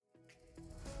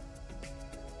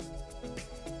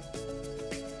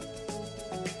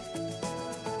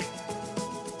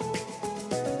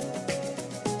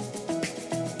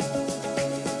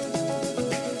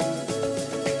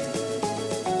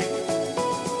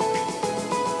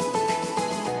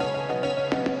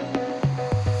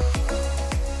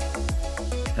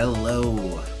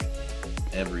Hello,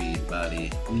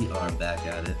 everybody. We are back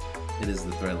at it. It is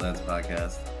the Thread Lads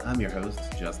podcast. I'm your host,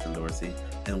 Justin Dorsey,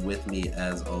 and with me,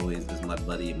 as always, is my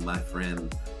buddy, my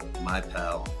friend, my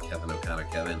pal, Kevin O'Connor.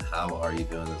 Kevin, how are you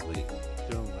doing this week?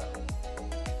 Doing well.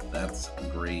 That's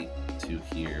great to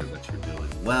hear that you're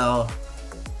doing well,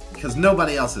 because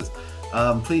nobody else is.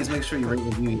 Please make sure you rate,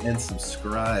 review, and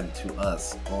subscribe to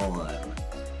us on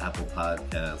Apple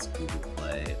Podcasts, Google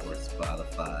Play, or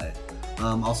Spotify.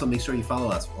 Also, make sure you follow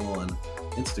us on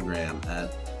Instagram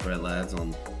at ThreadLads,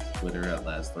 on Twitter at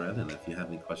LadsThread. And if you have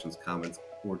any questions, comments,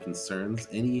 or concerns,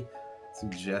 any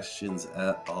suggestions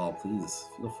at all, please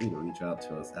feel free to reach out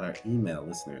to us at our email,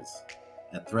 listeners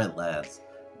at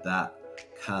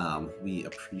threadlads.com. We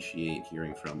appreciate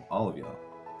hearing from all of y'all.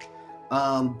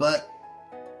 But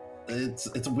it's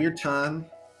a weird time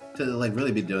to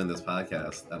really be doing this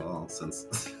podcast at all,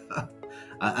 since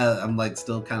I'm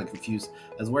still kind of confused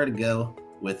as where to go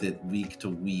with it week to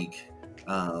week,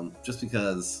 just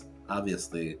because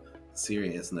obviously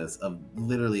seriousness of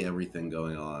literally everything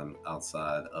going on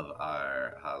outside of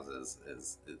our houses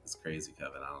is crazy.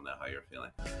 Kevin, I don't know how you're feeling.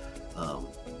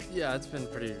 Yeah, it's been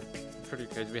pretty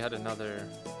crazy. We had another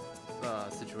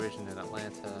situation in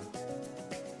Atlanta,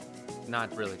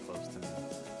 not really close to me,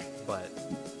 but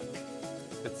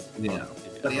it's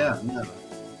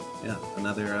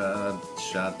another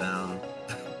shot down,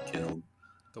 killed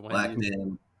black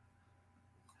man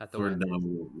for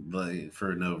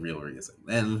no real reason,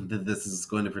 and this is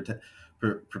going to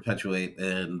perpetuate,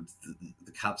 and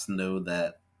the cops know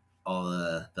that all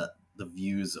the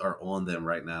views are on them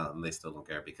right now, and they still don't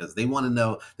care because they want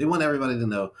everybody to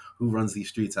know who runs these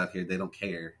streets out here. They don't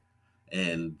care,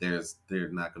 and they're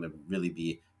not going to really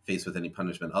be faced with any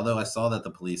punishment. Although I saw that the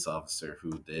police officer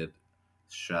who did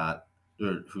kill,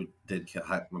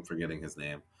 I'm forgetting his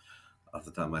name off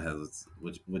the top of my head,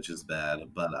 which is bad,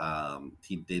 but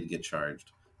he did get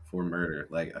charged for murder.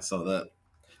 Like, I saw that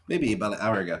maybe about an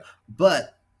hour ago.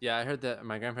 But yeah, I heard that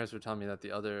my grandparents were telling me that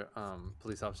the other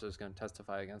police officer is going to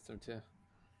testify against him too.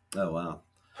 Oh wow!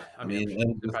 I mean, it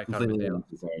was completely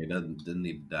unnecessary. He didn't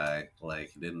need to die. Like,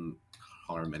 he didn't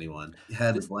harm anyone. He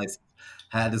had his license,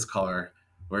 had his car.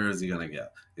 Where is he gonna go?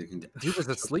 He was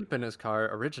asleep in his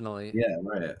car originally. Yeah,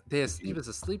 right. He was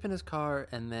asleep in his car,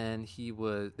 and then they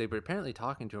were apparently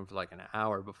talking to him for like an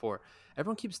hour before.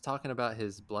 Everyone keeps talking about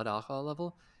his blood alcohol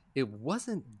level. It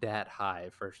wasn't that high,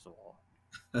 first of all.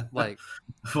 Like,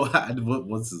 what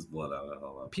was his blood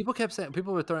alcohol level? People kept saying,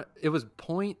 people were throwing, it was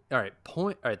point. All right,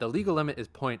 the legal limit is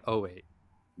 0.08.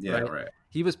 Yeah, right.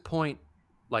 He was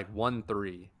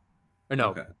 0.13. Or no,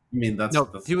 okay. I mean that's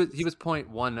he was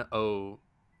 0.10.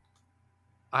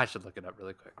 I should look it up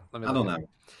really quick. I don't know.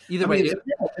 Either way,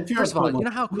 first of all, you know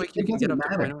how quick you can get up to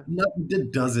 0.08? No,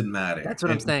 it doesn't matter. That's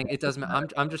what I'm saying. It doesn't matter.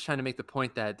 I'm just trying to make the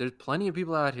point that there's plenty of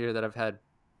people out here that have had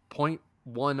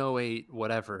 0.108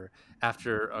 whatever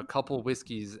after a couple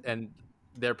whiskeys, and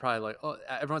they're probably like, oh,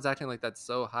 everyone's acting like that's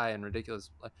so high and ridiculous.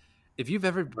 Like, if you've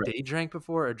ever day drank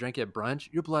before or drank at brunch,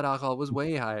 your blood alcohol was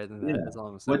way higher than that. That's all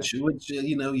I'm saying. Which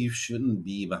you shouldn't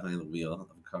be behind the wheel of a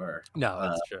car. No,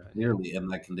 that's true. Nearly in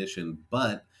that condition,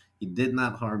 but he did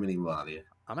not harm anybody.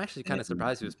 I'm actually kind of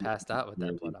surprised he was passed out with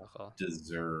that blood alcohol.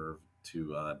 Deserve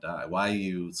to die. Why are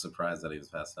you surprised that he was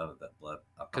passed out with that blood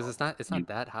alcohol? Because it's not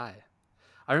that high.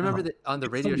 I remember that on the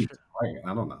radio show.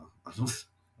 I don't know.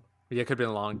 Yeah, it could have been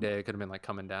a long day. It could have been like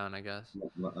coming down, I guess. I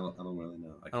don't really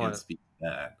know. I can't speak to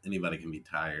that. Anybody can be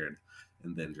tired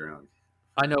and then drunk.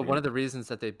 I know one of the reasons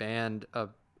that they banned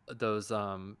those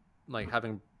like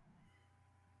having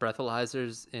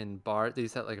breathalyzers in bars. They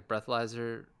used to have like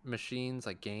breathalyzer machines,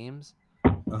 like games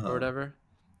or whatever.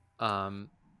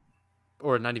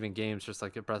 Or not even games, just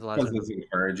like a breathalyzer. Because it's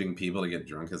encouraging people to get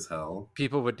drunk as hell.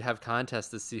 People would have contests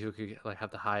to see who could like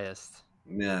have the highest.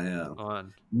 Yeah.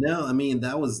 On. No, I mean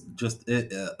that was just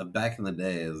it. Back in the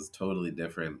day, is totally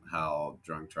different how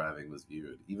drunk driving was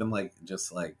viewed. Even like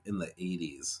just like in the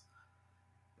 80s,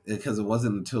 because it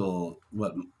wasn't until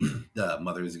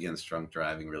Mothers Against Drunk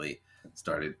Driving really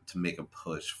started to make a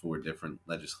push for different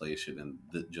legislation and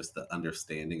just the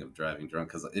understanding of driving drunk.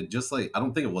 Because it just like I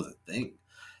don't think it was a thing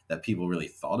that people really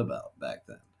thought about back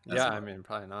then. I mean,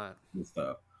 probably not. And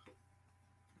stuff.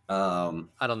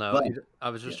 I don't know. But, I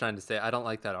was just trying to say I don't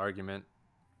like that argument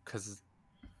because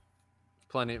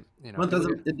plenty, well,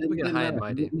 we get high and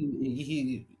mighty.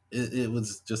 It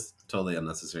was just totally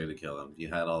unnecessary to kill him. You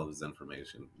had all of his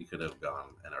information. You could have gone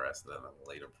and arrested him at a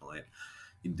later point.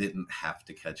 You didn't have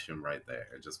to catch him right there.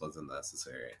 It just wasn't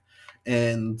necessary.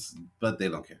 But they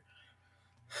don't care.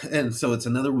 And so it's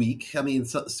another week. I mean,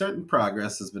 certain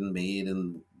progress has been made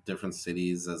in different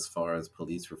cities as far as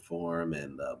police reform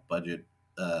and budget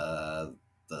uh,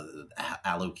 the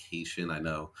allocation. I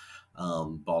know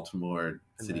Baltimore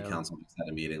And City Council just had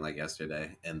a meeting like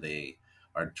yesterday, and they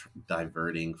are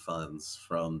diverting funds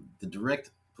from the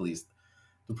direct police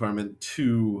department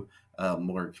to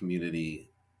more community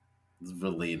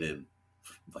related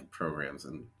like programs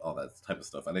and all that type of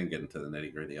stuff. I didn't get into the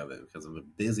nitty gritty of it because I'm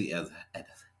busy as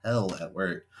hell at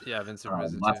work. yeah, I've been super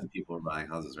busy Lots too. of people are buying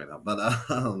houses right now, but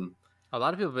A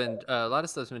lot of people have been a lot of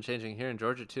stuff's been changing here in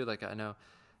Georgia too. Like I know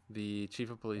the chief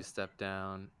of police stepped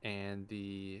down, and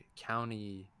the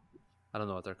county, I don't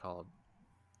know what they're called,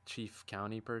 chief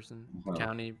county person, well,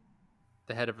 county,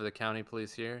 the head of the county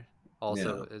police here, yeah,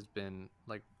 also has been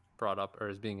like brought up or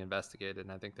is being investigated,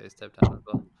 and I think they stepped down as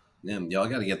well. yeah, y'all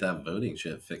got to get that voting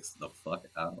shit fixed the fuck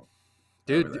out over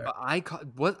Dude, there.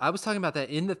 what I was talking about that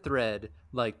in the thread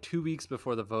like 2 weeks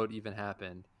before the vote even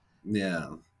happened.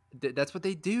 Yeah, That's what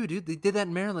they do, dude. They did that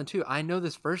in Maryland too. I know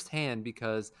this firsthand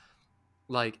because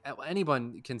like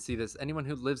anyone can see this. Anyone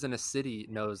who lives in a city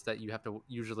knows that you have to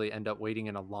usually end up waiting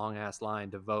in a long ass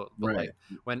line to vote. But right.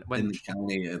 like when In the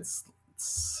county, it's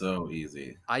so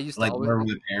easy. I used to Like always where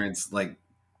my parents like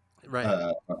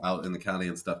right. out in the county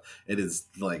and stuff, it is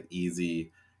like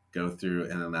easy. Go through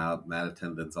in and out, mat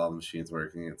attendance, all the machines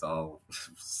working. It's all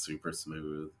super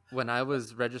smooth. When I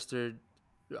was registered,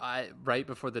 I right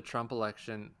before the Trump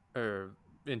election or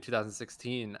in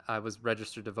 2016, I was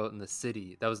registered to vote in the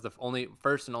city. That was the only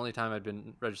first and only time I'd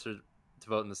been registered to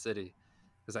vote in the city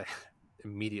because I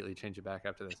immediately changed it back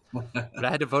after this. But I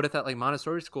had to vote at that like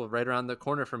Montessori school right around the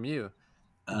corner from you.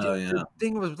 Oh The yeah,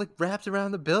 thing was like wrapped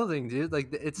around the building, dude.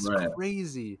 Like it's right.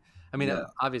 crazy. I mean, Yeah,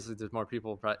 obviously there's more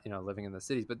people, living in the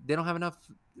cities, but they don't have enough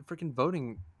freaking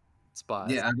voting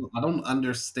spots. yeah. I don't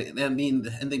understand. I mean,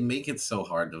 and they make it so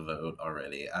hard to vote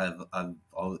already.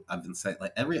 I've been saying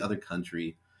like every other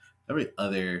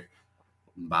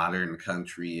modern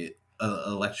country,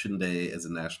 election day is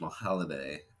a national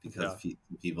holiday because Yeah.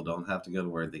 people don't have to go to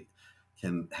work. They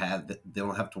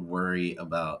don't have to worry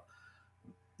about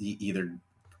either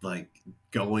like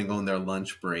going on their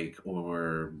lunch break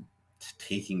or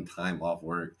taking time off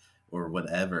work or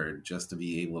whatever just to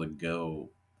be able to go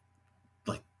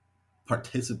like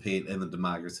participate in the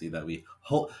democracy that we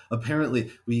hold.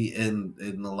 Apparently we in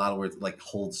a lot of words like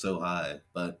hold so high,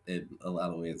 but in a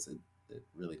lot of ways it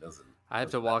really doesn't I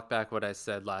have to matter. walk back what I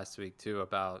said last week too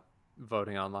about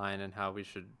voting online and how we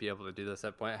should be able to do this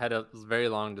at point. I had a very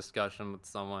long discussion with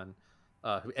someone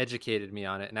who educated me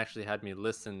on it and actually had me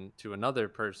listen to another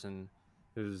person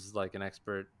who's like an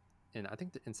expert in I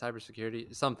think in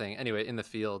cybersecurity something anyway in the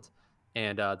field,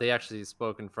 and they actually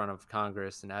spoke in front of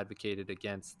Congress and advocated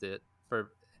against it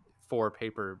for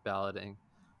paper balloting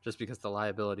just because the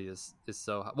liability is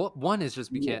so high. Well, one is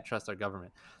just we Yeah. can't trust our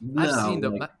government. I've No, seen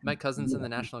like my cousin's in the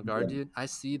National Guard, yeah, dude. I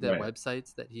see the right.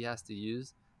 websites that he has to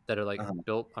use that are like Uh-huh.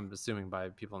 built, I'm assuming, by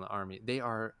people in the army. They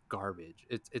are garbage.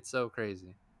 It's so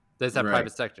crazy. There's that Right.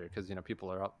 private sector because people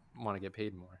are up want to get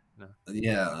paid more.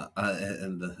 Yeah,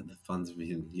 and the funds are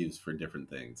being used for different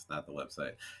things, not the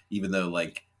website. Even though,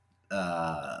 like,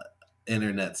 uh,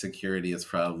 internet security is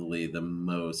probably the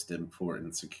most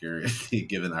important security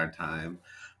given our time.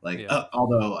 Like, Yeah,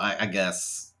 although I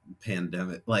guess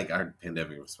like our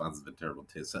pandemic response has been terrible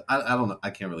too. So I don't know. I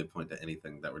can't really point to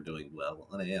anything that we're doing well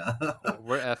on a.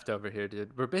 we're effed over here,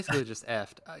 dude. We're basically just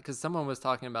effed because someone was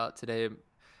talking about today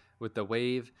with the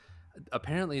wave.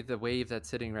 Apparently, the wave that's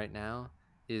hitting right now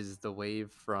is the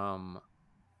wave from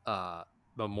uh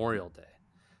Memorial Day.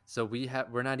 So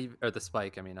we're not even, or the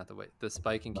spike, I mean, not the way, the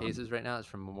spike in cases right now is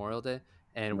from Memorial Day,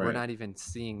 and we're Right. not even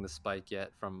seeing the spike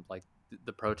yet from like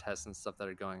the protests and stuff that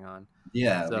are going on.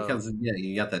 Yeah, So because yeah,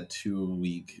 you got that 2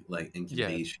 week like yeah,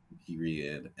 incubation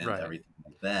period and right. everything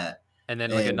like that. And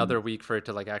then like And another week for it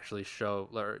to like actually show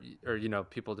or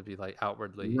people to be like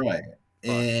outwardly right. fucked.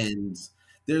 And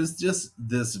there's just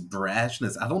this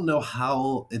brashness. I don't know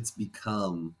how it's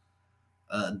become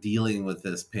dealing with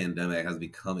this pandemic has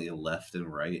become a left and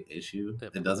right issue. Yeah,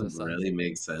 It doesn't politicized. really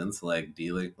make sense. Like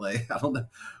dealing, like I don't know,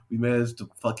 we managed to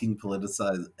fucking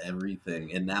politicize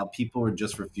everything, and now people are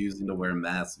just refusing to wear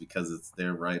masks because it's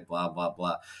their right. Blah blah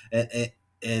blah,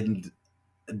 and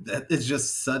that is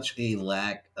just such a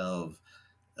lack of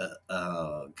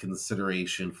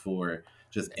consideration for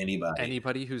just anybody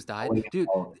Anybody who's died, going dude.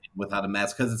 out without a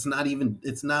mask because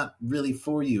it's not really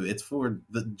for you, it's for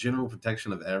the general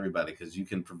protection of everybody because you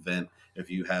can prevent if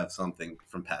you have something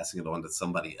from passing it on to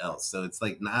somebody else, so it's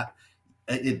like not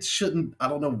it shouldn't. I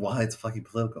don't know why it's fucking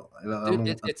political. I Dude, don't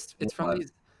know it's from why it's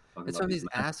these talking it's about from these these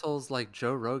masks. assholes like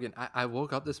Joe Rogan. I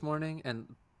woke up this morning and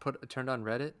turned on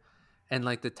Reddit, and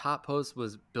like the top post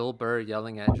was Bill Burr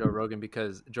yelling at Joe Rogan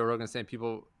because Joe Rogan's saying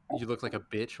people you look like a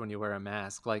bitch when you wear a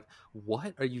mask. Like,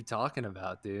 what are you talking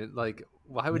about, dude? Like,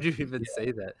 why would you even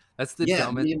say that? That's the Yeah.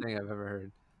 dumbest thing I've ever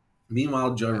heard.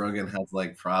 Meanwhile, Joe Rogan has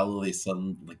like probably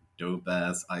some like dope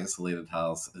ass isolated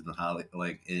house in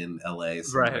like in LA Right.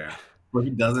 somewhere where he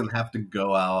doesn't have to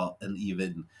go out and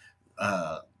even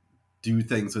uh, do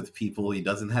things with people. He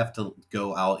doesn't have to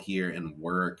go out here and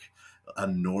work a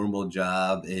normal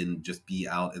job and just be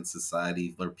out in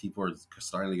society where people are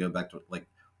starting to go back to like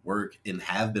work and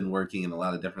have been working in a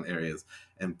lot of different areas,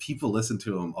 and people listen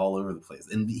to him all over the place,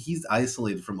 and he's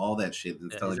isolated from all that shit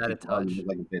and Yeah, telling he's out of people, oh, you touch. look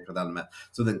like a bitch without a mask.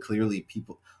 So then clearly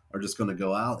people are just going to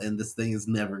go out, and this thing is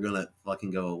never going to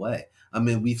fucking go away. I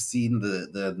mean, we've seen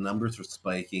the numbers are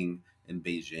spiking in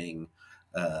Beijing,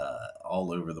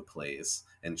 all over the place,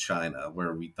 in China,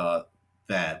 where we thought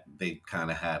that they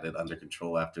kind of had it under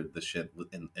control after the shit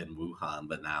in Wuhan,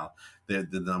 but now the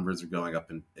numbers are going up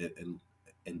in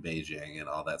Beijing and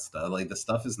all that stuff. Like the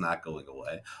stuff is not going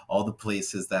away. All the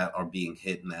places that are being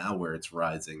hit now, where it's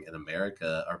rising in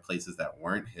America, are places that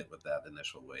weren't hit with that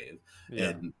initial wave, Yeah.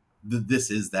 and this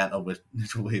is that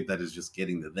initial wave that is just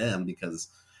getting to them because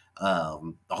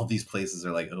all these places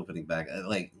are like opening back.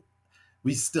 Like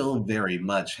we still very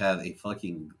much have a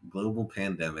fucking global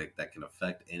pandemic that can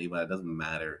affect anybody. It doesn't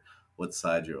matter what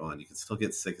side you're on. You can still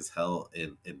get sick as hell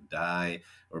and die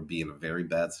or be in a very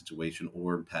bad situation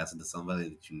or pass it to somebody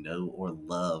that you know or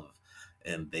love.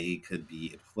 And they could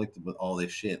be inflicted with all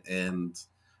this shit. And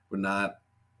we're not,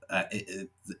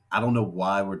 I don't know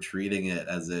why we're treating it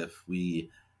as if we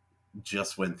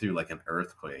just went through like an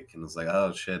earthquake and it's like,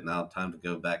 oh shit, now time to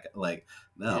go back. Like,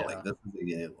 no, like Yeah. this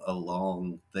is a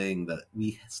long thing that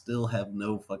we still have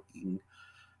no fucking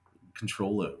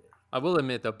control over. I will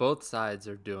admit though, both sides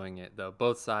are doing it though.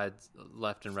 Both sides,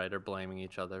 left and right, are blaming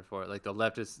each other for it. Like the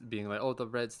left is being like, "Oh, the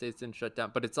red states didn't shut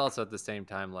down," but it's also at the same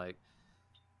time like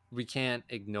we can't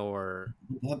ignore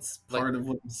That's like part of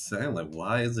what I'm saying. Like,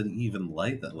 why is it even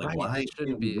like that? Like, right. why It can't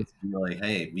shouldn't we be. just be like,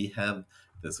 hey, we have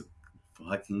this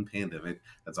fucking pandemic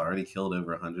that's already killed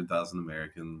over 100,000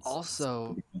 Americans. It's Also,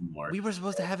 gonna become more. we were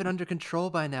supposed to have it under control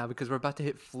by now because we're about to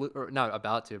hit flu, or not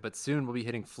about to, but soon we'll be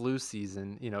hitting flu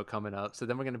season. Coming up. So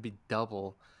then we're gonna be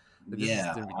double. This is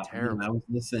Yeah, gonna be I mean, I terrible. was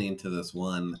listening to this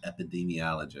one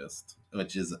epidemiologist,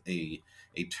 which is a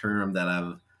term that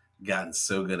I've gotten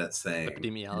so good at saying.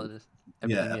 Epidemiologist.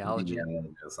 Yeah, Epidemiology.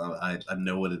 epidemiologist. I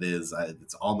know what it is.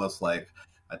 It's almost like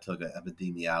I took an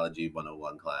epidemiology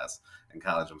 101 class in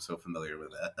college. I'm so familiar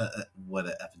with what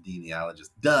an epidemiologist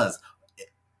does.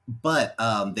 But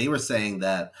they were saying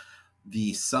that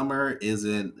the summer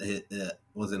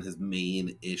wasn't his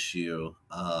main issue,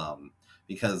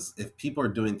 because if people are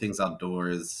doing things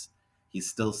outdoors, he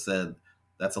still said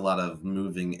that's a lot of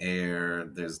moving air.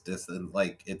 There's this, and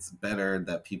like it's better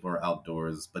that people are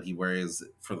outdoors. But he worries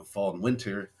for the fall and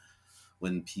winter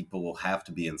when people will have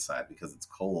to be inside because it's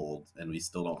cold and we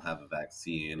still don't have a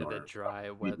vaccine Yeah, the or dry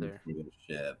treatment weather. for this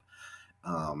shit.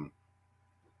 Um,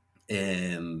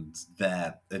 and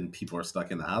people are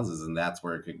stuck in the houses, and that's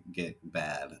where it could get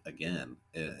bad again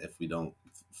if we don't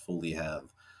fully have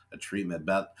a treatment.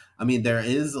 But I mean, there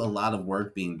is a lot of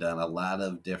work being done. A lot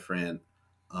of different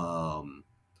um,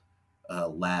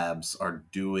 labs are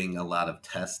doing a lot of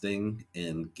testing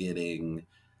and getting.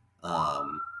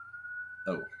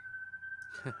 Oh,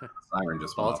 siren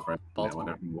just went off Baltimore.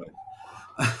 right now.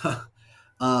 Baltimore.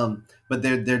 Whatever. But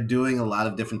they're doing a lot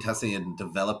of different testing and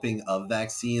developing of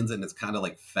vaccines, and it's kind of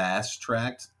like fast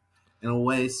tracked in a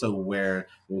way. So where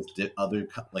there's other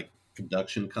like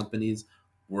production companies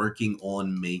working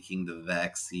on making the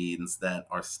vaccines that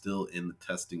are still in the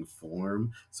testing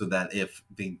form, so that if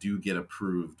they do get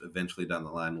approved eventually down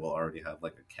the line, we'll already have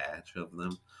like a catch of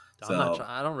them. I'm not So trying.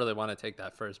 I don't really want to take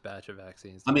that first batch of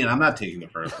vaccines, I to be mean, I'm not honest. taking the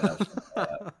first batch.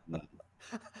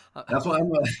 That's why I'm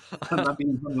not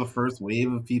being part of the first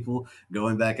wave of people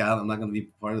going back out. I'm not going to be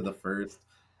part of the first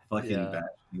fucking Yeah.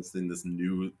 batch in this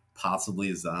new,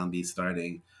 possibly zombie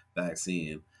starting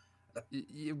vaccine.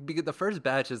 Because the first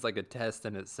batch is like a test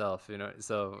in itself,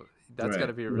 so that's got Right.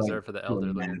 to be Like reserved for the to a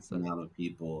elderly and mass stuff. amount of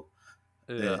people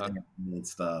Yeah. and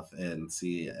stuff, and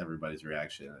see everybody's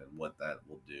reaction and what that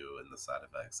will do and the side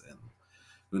effects. And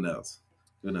who knows?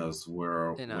 Who knows You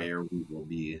know, where we will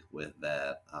be with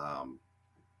that?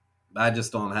 I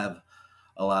just don't have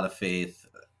a lot of faith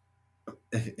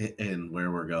in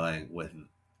where we're going with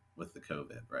the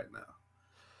COVID right now.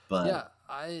 But yeah,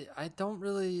 I don't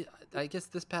really. I guess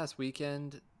this past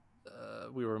weekend,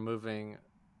 we were moving.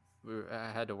 I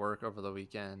had to work over the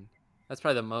weekend. That's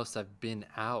probably the most I've been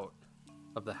out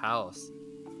of the house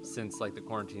since like the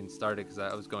quarantine started because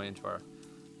I was going into our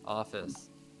office.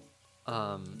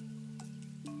 Um,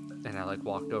 and I like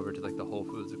walked over to like the Whole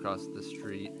Foods across the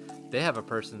street. They have a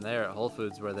person there at Whole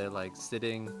Foods where they're like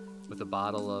sitting with a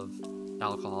bottle of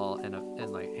alcohol and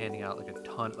like handing out like a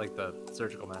ton, like the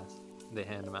surgical masks. They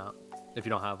hand them out if you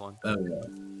don't have one. Oh yeah.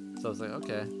 So I was like,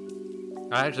 okay.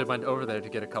 I actually went over there to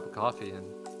get a cup of coffee, and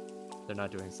they're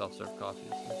not doing self-serve coffee.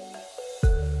 So.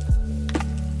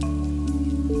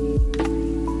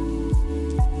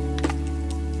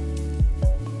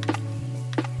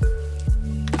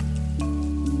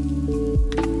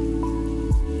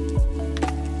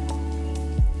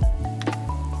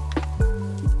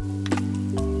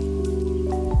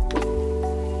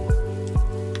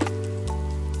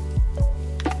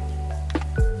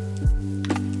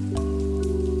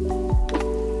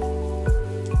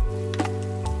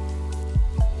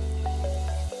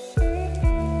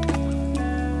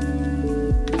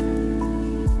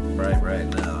 Right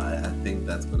now, I think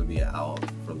that's going to be out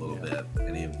for a little bit.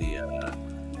 Any of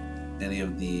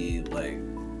the like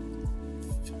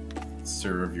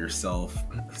serve yourself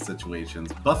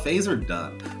situations. Buffets are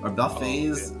done. Are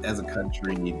buffets as a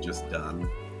country just done?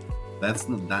 That's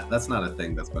not a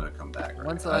thing that's going to come back. Right?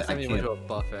 When's the last time you went to a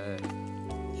buffet?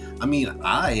 I mean,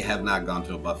 I have not gone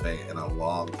to a buffet in a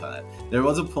long time. There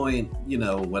was a point,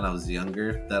 when I was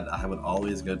younger, that I would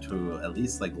always go to at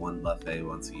least like one buffet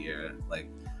once a year, like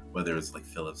whether it's like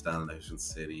Phillips down in Ocean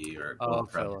City or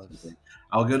Phillips.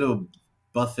 I'll go to a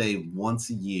buffet once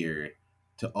a year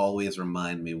to always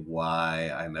remind me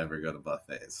why I never go to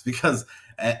buffets, because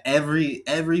every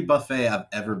buffet I've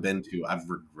ever been to, I've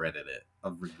regretted it.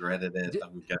 I've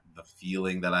got the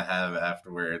feeling that I have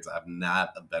afterwards. I'm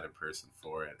not a better person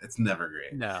for it. It's never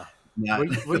great. No.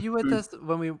 Were you with us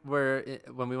when we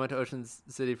went to Ocean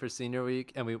City for senior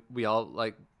week, and we all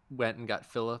like went and got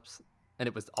Phillips, and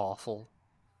it was awful?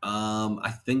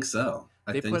 I think so.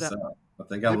 I think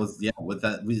I was with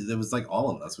that. It was like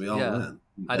all of us. We all went.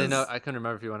 I didn't know. I couldn't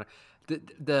remember if you want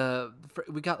to.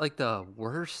 We got like the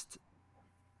worst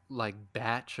like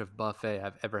batch of buffet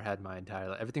I've ever had in my entire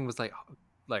life. Everything was like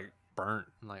burnt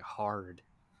and like hard.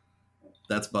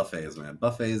 That's buffets, man.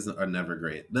 Buffets are never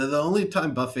great. The only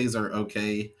time buffets are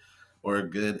okay or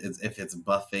good is if it's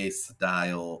buffet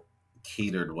style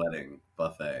catered wedding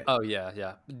buffet. Oh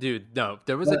yeah, dude. No,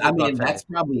 there was a good buffet. That's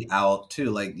probably out too.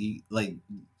 Like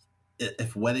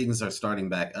if weddings are starting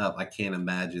back up, I can't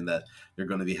imagine that they're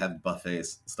going to have buffet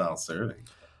style serving.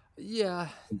 Yeah,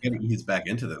 we're going to ease back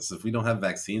into this. If we don't have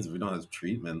vaccines, if we don't have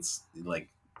treatments, like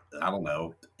I don't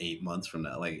know, 8 months from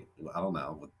now, like I don't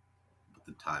know what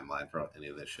the timeline for any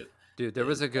of this shit. Dude, there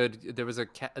was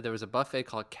a buffet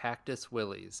called Cactus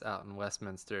Willie's out in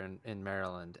Westminster in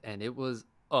Maryland, and it was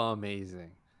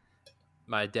amazing.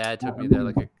 My dad took me there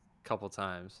like a couple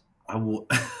times.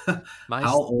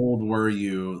 How old were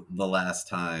you the last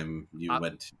time you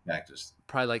went to Cactus?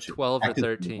 Probably like 12 or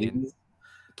 13.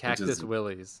 Cactus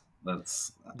Willie's.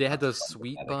 They had those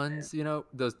sweet buns,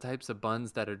 those types of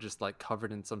buns that are just like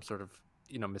covered in some sort of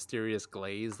mysterious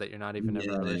glaze that you're not even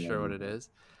ever really sure what it is.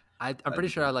 I'm pretty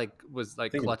sure I was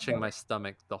clutching my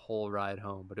stomach the whole ride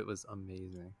home, but it was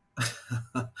amazing.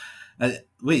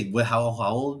 Wait, how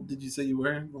old did you say you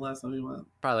were the last time you went?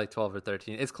 Probably like 12 or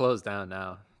 13. It's closed down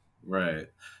now. Right.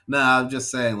 No, I'm just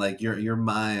saying, like your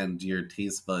mind, your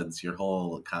taste buds, your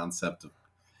whole concept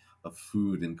of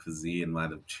food and cuisine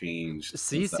might have changed.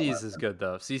 CC's is good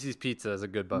though. CC's Pizza is a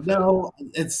good buffet. No,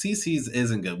 CC's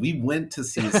isn't good. We went to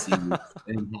CC's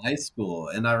in high school,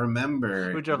 and I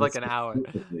remember we drove like an hour.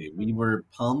 We were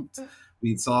pumped.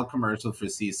 We saw a commercial for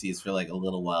CC's for like a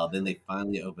little while. Then they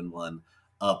finally opened one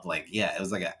up. It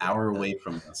was like an hour away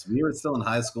from us. We were still in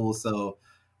high school, so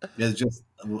it was just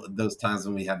those times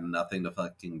when we had nothing to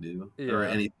fucking do or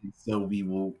anything. So we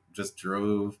just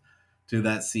drove to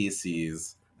that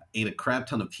CC's. Ate a crap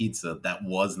ton of pizza that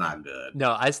was not good.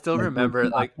 No, I still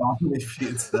remember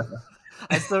pizza.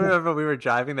 I still remember we were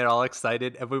driving there all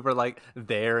excited, and we were like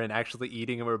there and actually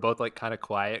eating, and we were both like kind of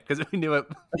quiet because we knew it.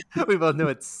 We both knew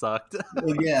it sucked.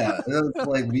 Yeah, it was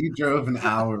like we drove an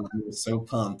hour. We were so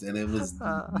pumped, and it was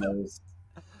the most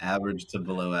average to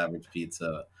below average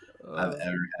pizza I've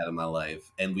ever had in my life,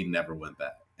 and we never went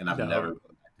back. And I've never been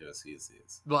back to a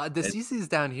CC's. Well, the CC's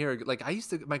down here, like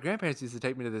my grandparents used to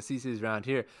take me to the CC's around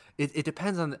here. It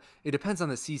depends on the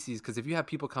CC's, because if you have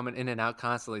people coming in and out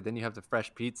constantly, then you have the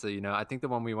fresh pizza. I think the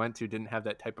one we went to didn't have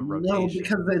that type of rotation. No,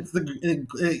 because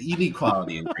it's you need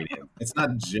quality ingredient. It's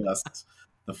not just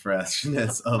the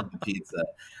freshness of the pizza.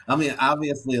 I mean,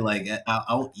 obviously, like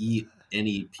I'll eat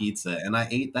any pizza, and I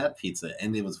ate that pizza,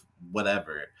 and it was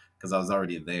whatever because I was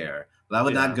already there. But I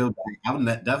would not go back. I would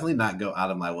definitely not go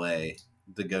out of my way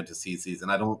to go to CC's, and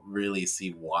I don't really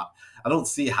see I don't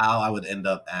see how I would end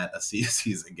up at a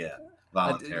CC's again. I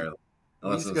voluntarily. We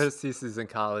Unless used to go to it's CC's in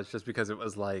college just because it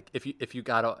was like if you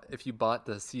bought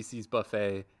the CC's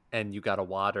buffet and you got a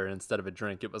water instead of a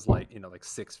drink, it was like like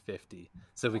 6.50.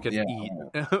 So we could yeah, eat,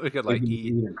 we could we like can eat.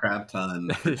 eat a crap ton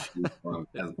for cheap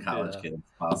as college Yeah, kids,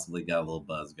 possibly got a little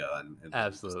buzz going, and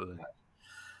then just absolutely.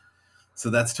 so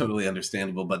that's totally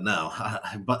understandable. But no,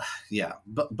 but yeah,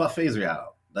 but buffets are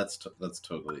out. That's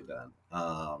totally done.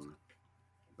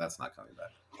 That's not coming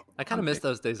back. I kind I'm of miss thinking.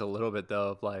 those days a little bit though,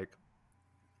 of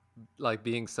like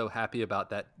being so happy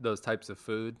about those types of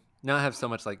food. Now I have so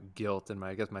much like guilt, and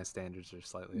I guess my standards are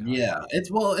slightly higher. Yeah,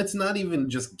 it's not even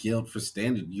just guilt for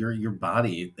standard. Your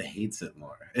body hates it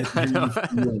more. I You know.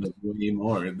 feel it way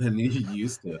more than you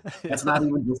used to. It's not Yeah.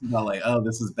 even just about like, oh,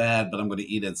 this is bad, but I'm going to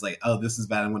eat it. It's like, oh, this is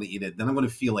bad, I'm going to eat it. Then I'm going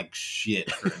to feel like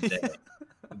shit for a day,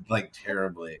 like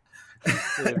terribly.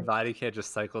 Your body can't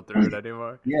just cycle through it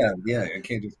anymore. Yeah, I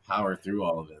can't just power through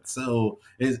all of it. So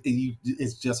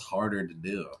it's just harder to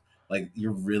do. Like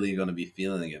you're really going to be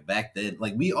feeling it. Back then,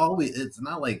 like we always, it's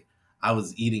not like I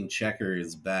was eating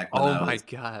checkers back when Oh I my was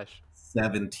gosh.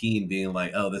 17 being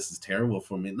like, oh, this is terrible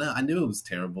for me. No, I knew it was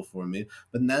terrible for me.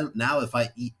 But now if I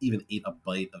even eat a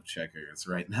bite of checkers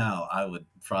right now, I would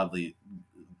probably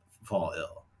fall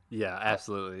ill. Yeah,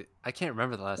 absolutely. I can't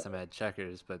remember the last time I had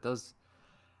Checkers, but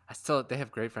they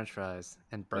have great French fries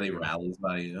and Are they burgers. rallies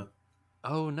by you?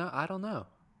 Oh no, I don't know.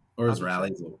 Or I'll is have to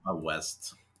check. rallies a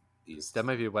west, That east?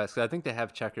 might be West. 'Cause I think they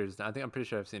have Checkers. I'm pretty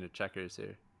sure I've seen a Checkers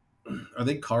here. Are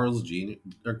they Carl's Jr.?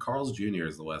 Or Carl's Jr.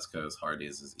 is the West Coast,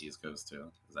 Hardee's is East Coast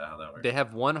too. Is that how that works? They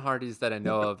have one Hardee's that I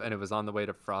know of, and it was on the way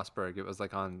to Frostburg. It was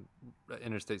like on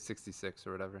Interstate 66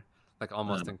 or whatever, like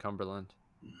almost Um, in Cumberland.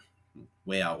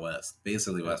 way out west,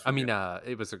 basically West I mean, Virginia.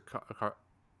 it was a car.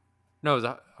 No, it was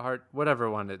a hard whatever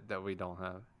one that we don't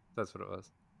have. That's what it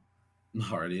was.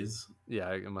 Hardee's. Yeah,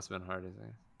 it must have been Hardee's.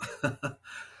 I guess.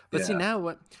 But see Yeah. now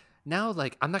what? Now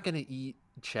like I'm not gonna eat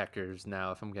Checkers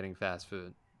now if I'm getting fast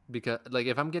food because like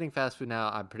if I'm getting fast food now,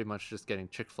 I'm pretty much just getting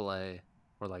Chick-fil-A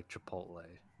or like Chipotle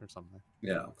or something.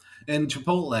 Yeah. And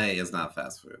Chipotle is not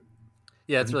fast food.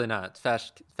 Yeah, it's really not. It's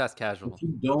fast casual. If you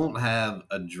don't have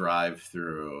a drive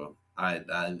through, I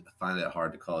find it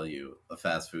hard to call you a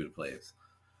fast food place.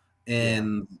 Yeah.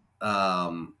 And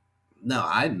no,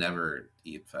 I never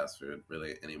eat fast food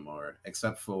really anymore,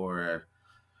 except for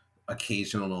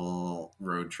occasional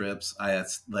road trips. Yeah,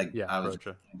 road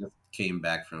trip. I just came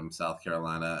back from South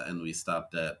Carolina and we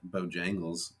stopped at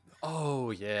Bojangles Oh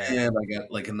yeah. and I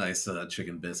got like a nice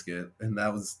chicken biscuit, and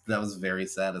that was very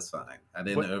satisfying. I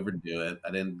didn't What? overdo it. I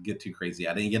didn't get too crazy.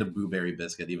 I didn't get a blueberry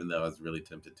biscuit, even though I was really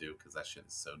tempted to because that shit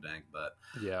is so dank. But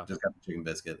Yeah. just got the chicken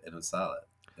biscuit and it was solid.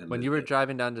 And When you were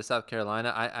driving down to South Carolina,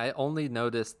 I only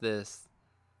noticed this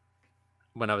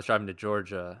when I was driving to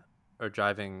Georgia or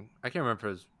driving. I can't remember if it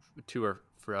was to or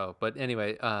fro, but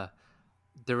anyway,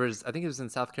 there was I think it was in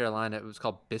South Carolina. It was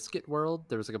called Biscuit World.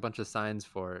 There was like a bunch of signs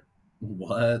for it.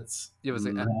 what? It was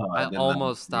like No, I I did not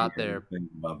almost hear stopped there. anything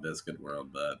about Biscuit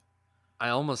World, but I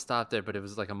almost stopped there, but it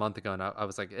was like a month ago, and I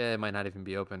was like, it might not even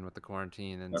be open with the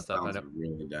quarantine and that stuff. sounds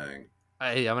really dang.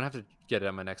 I'm gonna have to get it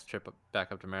on my next trip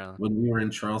back up to Maryland. When we were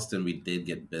in Charleston, we did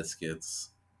get biscuits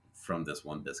from this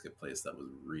one biscuit place that was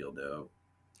real dope.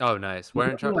 Oh, nice. They Where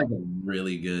in were Charlotte? like a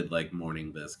really good like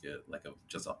morning biscuit, like a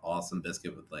just an awesome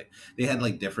biscuit with like they had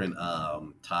like different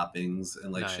toppings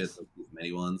and like shit, Nice. like these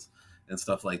many ones and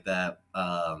stuff like that.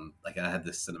 Like I had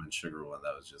this cinnamon sugar one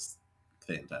that was just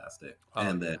fantastic, Oh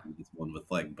and yeah. then this one with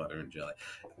like butter and jelly.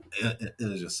 It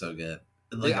was just so good.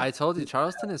 Like Yeah, a I told you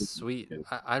Charleston is sweet.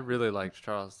 I really liked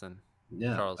Charleston.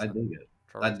 yeah, I Charleston. dig it.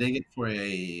 I Charleston. dig it for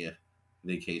a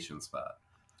vacation spot.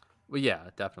 Well, yeah,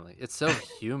 definitely. It's so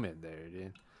humid there,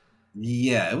 dude.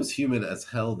 Yeah, it was humid as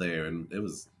hell there, and it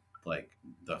was like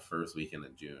the first weekend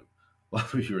in June while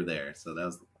we were there, so that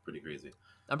was pretty crazy.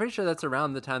 I'm pretty sure that's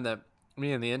around the time that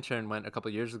me and the intern went a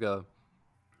couple years ago,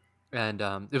 and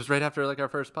it was right after like our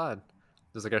first pod.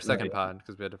 It was like our second Right. pod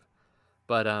because we had to.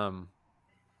 But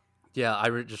yeah,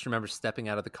 just remember stepping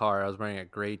out of the car. I was wearing a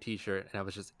gray T-shirt, and I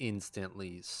was just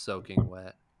instantly soaking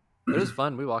wet. But it was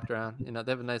fun. We walked around. They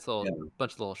have a nice little Yeah.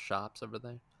 bunch of little shops over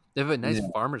there. They have a nice Yeah.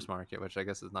 farmers market, which I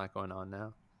guess is not going on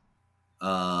now.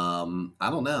 I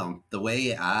don't know. The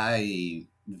way I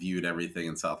viewed everything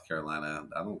in South Carolina,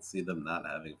 I don't see them not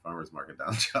having a farmers market down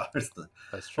in Charleston.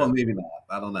 That's true. Well, maybe not.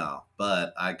 I don't know,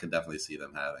 but I could definitely see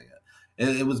them having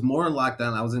it. It was more locked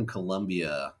down. I was in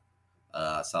Columbia,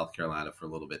 South Carolina for a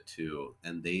little bit too,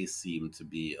 and they seemed to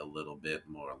be a little bit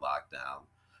more locked down.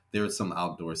 There was some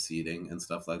outdoor seating and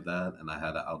stuff like that, and I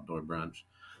had an outdoor brunch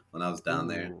when I was down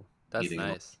there Ooh, that's eating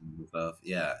nice. and stuff.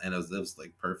 Yeah, and it was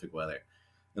like perfect weather.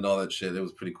 and all that shit. It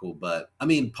was pretty cool. But I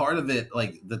mean, part of it,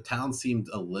 like the town seemed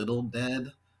a little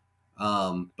dead.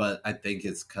 But I think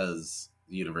it's because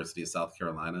the University of South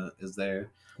Carolina is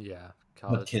there. Yeah, But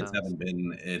college kids towns. haven't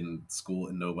been in school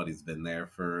and nobody's been there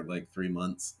for like 3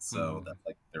 months. So Mm, that's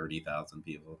like 30,000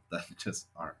 people that just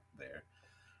aren't there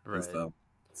and right. stuff.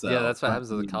 Yeah, So, that's what but,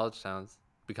 happens I with the mean, college towns.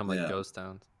 Become like yeah, ghost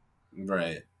towns.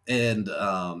 right. And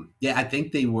yeah, I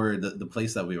think they were the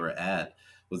place that we were at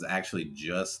was actually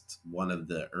just one of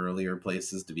the earlier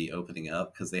places to be opening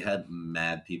up because they had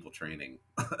mad people training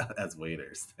as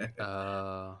waiters.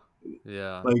 Uh,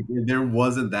 yeah. Like there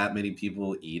wasn't that many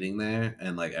people eating there,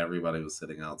 and like everybody was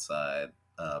sitting outside,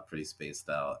 pretty spaced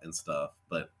out and stuff.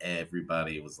 But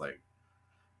everybody was like,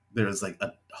 there was like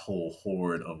a whole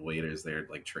horde of waiters there,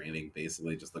 like training,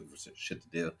 basically just looking for shit to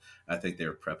do. I think they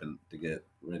were prepping to get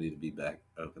ready to be back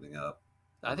opening up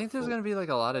I on the think there's full. going to be like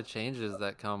a lot of changes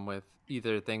that come with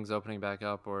either things opening back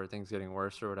up or things getting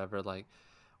worse or whatever. Like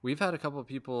we've had a couple of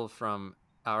people from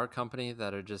our company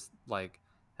that are just like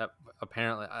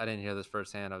apparently I didn't hear this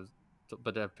firsthand.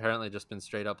 But apparently just been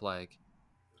straight up like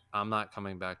I'm not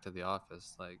coming back to the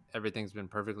office. Like everything's been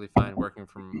perfectly fine working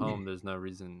from home. There's no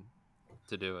reason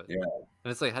to do it. Yeah,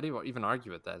 And it's like, how do you even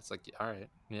argue with that? It's like, all right,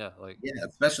 yeah, like, yeah,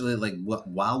 especially like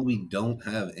while we don't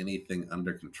have anything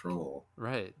under control,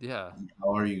 right, yeah.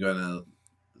 how are you gonna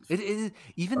It is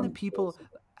even the control people.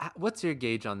 something? What's your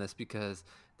gauge on this? Because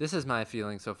this is my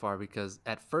feeling so far. Because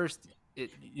at first,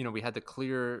 we had the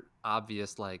clear,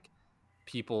 obvious, like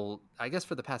people. I guess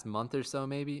for the past month or so,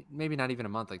 maybe not even a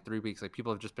month, like 3 weeks, like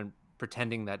people have just been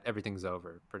pretending that everything's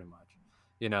over, pretty much,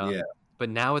 you know. Yeah. But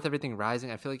now with everything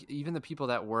rising, I feel like even the people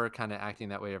that were kind of acting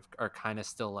that way are kind of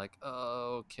still like,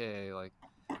 oh, okay, like.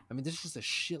 I mean, there's just a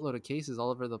shitload of cases all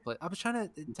over the place. I was trying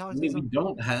to I talk to mean, we some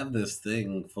don't have this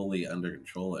thing fully under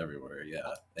control everywhere yet,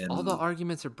 all the and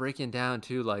arguments are breaking down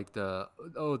too, like the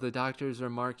doctors are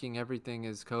marking everything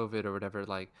as COVID or whatever.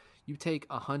 Like you take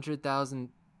 100,000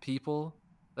 people,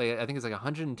 like I think it's like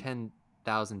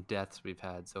 110,000 deaths we've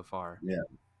had so far. yeah,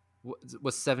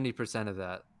 Was 70% of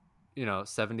that,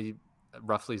 70,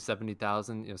 roughly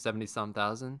 70,000, 70 some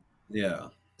thousand. yeah.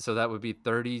 So that would be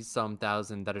 30 some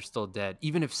thousand that are still dead.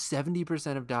 Even if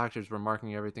 70% of doctors were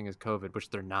marking everything as COVID, which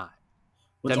they're not.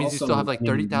 Which That means you also, still have I like mean,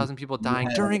 30,000 people you dying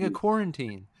during a had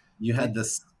quarantine. you had Like,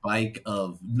 this spike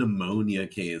of pneumonia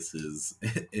cases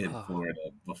in oh.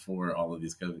 Florida before all of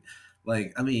these COVID.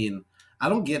 Like, I mean, I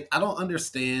don't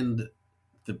understand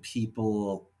the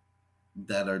people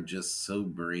that are just so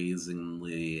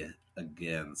brazenly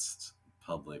against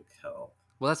public health.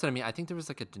 Well, that's what I mean. I think there was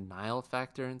like a denial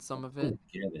factor in I some of it. don't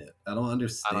get it. I don't I don't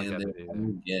understand get it. it I either.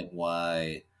 don't get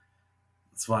why.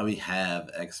 That's why we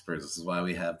have experts. This is why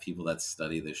we have people that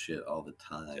study this shit all the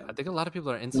Yeah, I time. think a lot of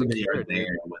people are They are insecure, dude.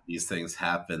 there when these things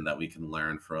happen that we can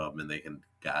learn from and they can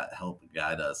help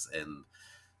guide us. And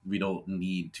we don't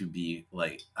need to be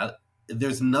like,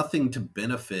 there's nothing to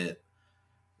benefit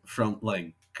from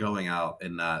like going out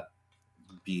and not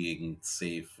being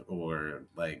safe or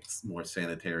like more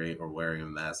sanitary or wearing a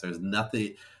mask. There's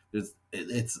nothing.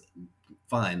 It's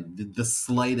fine, the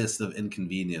slightest of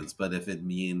inconvenience, but if it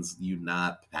means you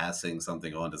not passing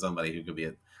something on to somebody who could be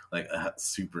at like a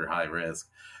super high risk,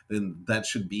 then that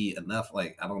should be enough.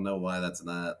 Like I don't know why that's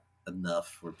not enough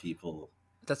for people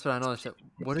That's what I don't to understand.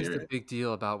 take What is the serious. big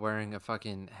deal about wearing a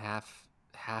fucking half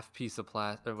piece of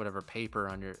plastic or whatever paper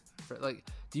on your like?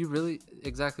 Do you really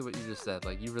exactly what you just said?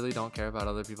 Like you really don't care about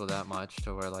other people that much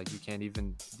to where like you can't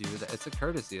even do that? It's a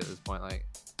courtesy at this point. Like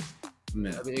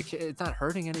Yeah. I mean, it's not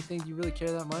hurting anything. Do you really care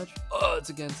that much? Oh, it's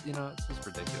against it's just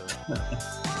ridiculous.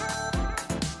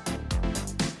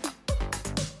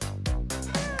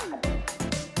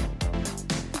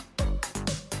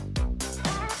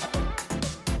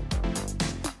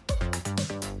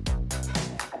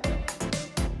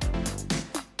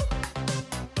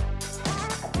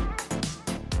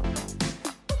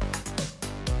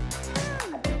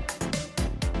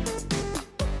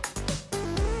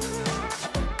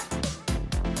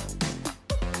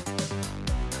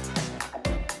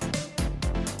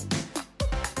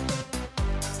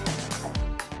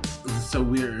 So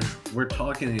we're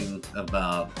talking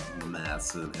about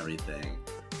masks and everything,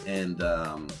 and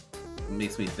it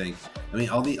makes me think. I mean,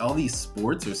 all these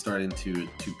sports are starting to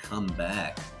come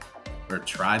back or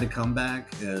try to come back,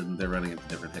 and they're running into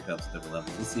different hiccups, different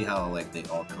levels. We'll see how like they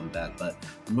all come back. But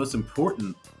the most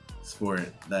important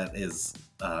sport that is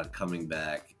coming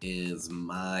back is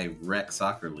my rec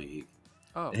soccer league.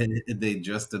 Oh, And they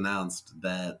just announced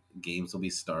that games will be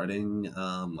starting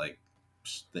like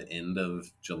the end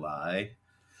of July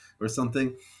or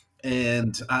something.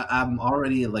 And I'm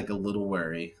already like a little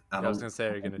wary. I Yeah, I was don't gonna say,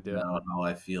 are you gonna do it? know how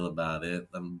I feel about it.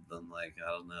 I'm like, I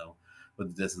don't know.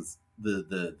 But the distance,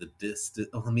 the distance.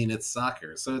 I mean, it's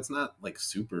soccer, so it's not like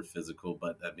super physical,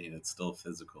 but I mean, it's still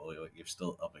physical. You're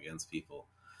still up against people.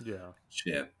 Yeah.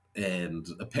 Shit. And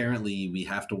apparently, we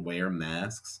have to wear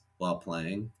masks while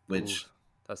playing, Ooh, which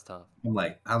that's tough. I'm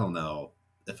like, I don't know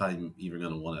if I'm even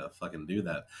gonna want to fucking do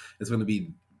that. It's gonna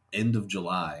be end of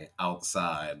July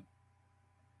outside,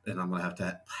 and I'm gonna have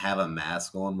to have a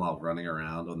mask on while running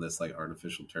around on this like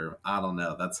artificial turf. I don't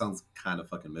know. That sounds kind of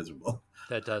fucking miserable.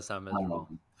 That does sound miserable.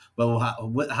 But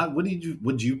what did you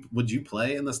would you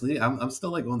play in this league? I'm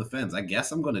still like on the fence. I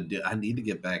guess I'm gonna do. I need to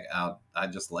get back out. I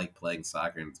just like playing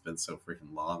soccer, and it's been so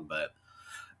freaking long. But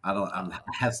I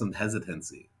have some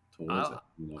hesitancy towards it.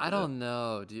 I don't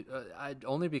know, dude. I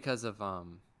only because of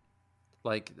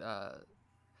like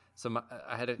so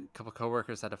I had a couple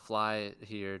coworkers had to fly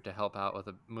here to help out with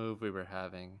a move we were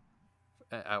having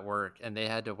at work, and they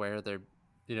had to wear their,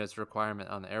 it's a requirement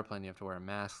on the airplane. You have to wear a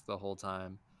mask the whole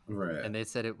time, Right. and they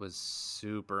said it was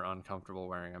super uncomfortable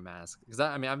wearing a mask. Because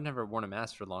I mean, I've never worn a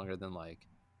mask for longer than like,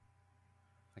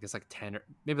 I guess like 10 or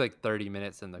maybe like 30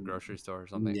 minutes in the grocery store or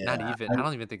something. Yeah, Not even. I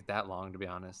don't even think that long, to be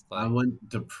honest. I Like, went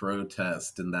to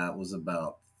protest, and that was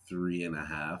about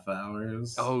 3.5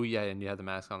 hours. oh yeah, and you had the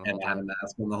mask on the And whole I had a time.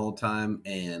 mask on the whole time,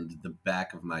 and the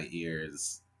back of my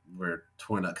ears were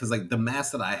torn up because like the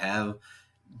mask that I have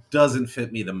doesn't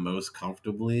fit me the most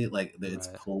comfortably. Like it's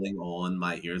Right. pulling on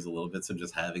my ears a little bit, so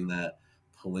just having that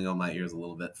pulling on my ears a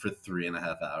little bit for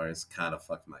 3.5 hours kind of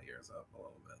fucked my ears up a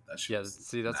little bit. That shit Yeah, was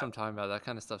see, that's not. what I'm talking about. That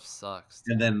kind of stuff sucks,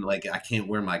 And dude. then like I can't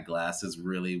wear my glasses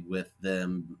really with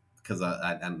them because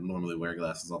I normally wear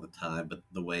glasses all the time, but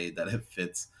the way that it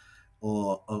fits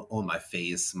on my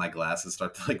face, my glasses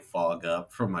start to like fog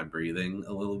up from my breathing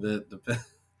a little bit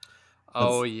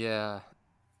Oh because yeah,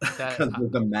 that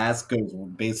the mask goes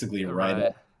basically right right.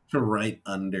 up to right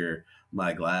under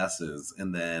my glasses,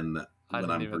 and then I when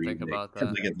didn't I'm even think breathing, about because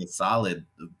that. like it's a solid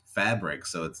fabric,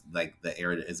 so it's like the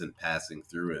air isn't passing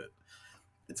through it.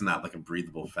 It's not like a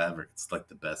breathable fabric. It's like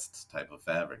the best type of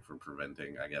fabric for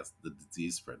preventing, I guess, the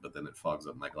disease spread. But then it fogs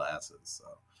up my glasses,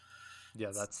 so Yeah,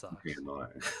 it's that pretty sucks. annoying.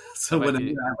 That So might whenever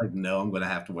be. I like know I'm going to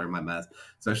have to wear my mask,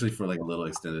 especially for like a little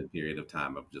extended period of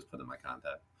time, I'm just putting my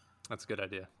contact. That's a good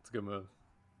idea. It's a good move.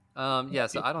 Yeah.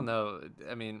 So I don't know.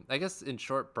 I mean, I guess in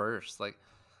short bursts, like,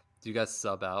 do you guys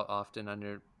sub out often on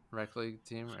your rec league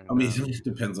team or I mean, no? it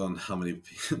depends on how many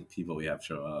people we have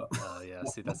show up. Oh yeah.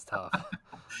 See, that's tough.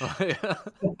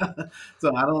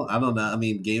 So I don't know. I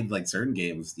mean, games like certain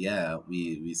games, yeah,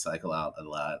 we cycle out a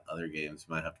lot. Other games,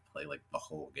 you might have to play like the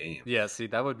whole game, Yeah. See,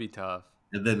 that would be tough.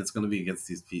 and then it's going to be against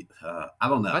these people. I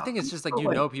don't I know. think it's just like, So,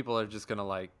 like people are just gonna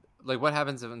like what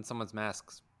happens when someone's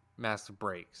mask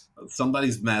breaks.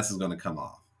 somebody's mask is going to come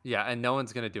off. Yeah, and no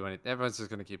one's gonna do anything. Everyone's just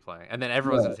gonna keep playing, and then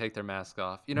everyone's Yeah, gonna take their mask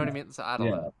off. You know what I mean? So I don't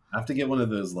yeah. know. I have to get one of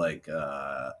those like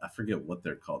I forget what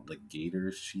they're called, like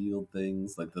gator shield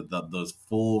things, like those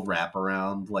full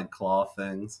wraparound like claw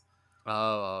things,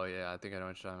 Oh yeah, I think I know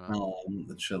what you're talking about.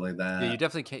 and shit like Yeah, you that.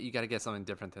 definitely can't. You got to get something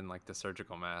different than like the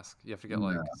surgical mask. You have to get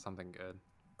like something good.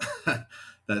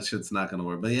 That shit's not gonna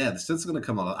work. But yeah, the shit's gonna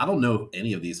come on. I don't know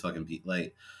any of these fucking people.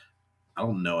 Like, I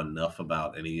don't know enough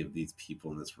about any of these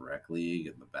people in this rec league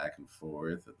and the back and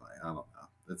forth. And like, I don't know.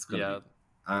 It's gonna Yeah. be.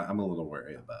 I'm a little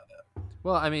worried about it.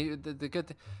 Well, I mean, the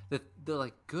good, the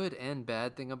like good and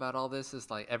bad thing about all this is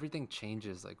like everything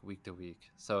changes like week to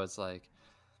week. So it's like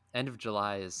end of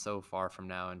July is so far from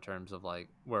now in terms of like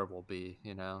where we'll be.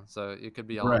 So it could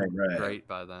be all Right, right. great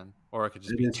by then, or it could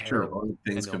just It be is true. Or terrible,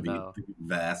 things and you'll could be know.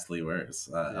 vastly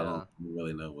worse. I Yeah. don't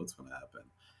really know what's gonna happen.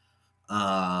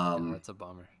 Yeah, Um. that's a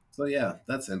bummer. So yeah,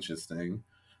 that's interesting.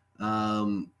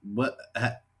 What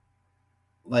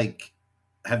like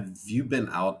have you been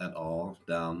out at all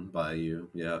down by you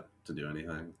yet to do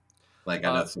anything? Like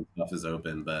I know Uh, some stuff is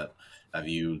open, but have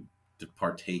you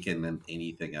partaken in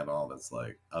anything at all that's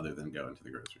like other than going to the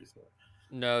grocery store?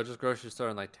 no, just grocery store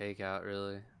and like takeout.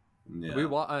 Really,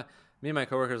 Yeah. me and my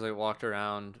coworkers like walked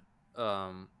around,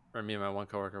 or me and my one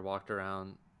coworker walked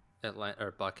around Atlanta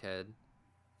or Buckhead,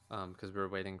 because we were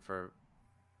waiting for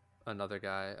another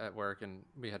guy at work and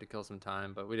we had to kill some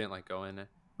time, but we didn't like go in.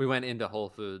 We went into Whole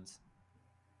Foods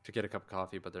to get a cup of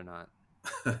coffee, but they're not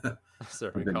But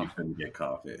serving then you coffee. couldn't get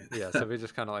coffee. Yeah, so we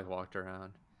just kind of like walked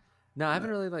around. No, I haven't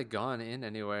really like gone in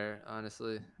anywhere,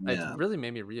 honestly. It's Yeah. really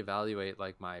made me reevaluate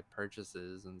like my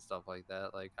purchases and stuff like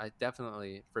that. Like I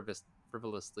definitely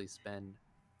frivolously spend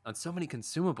on so many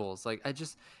consumables. Like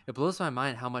it blows my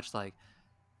mind how much like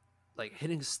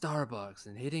hitting Starbucks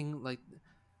and hitting like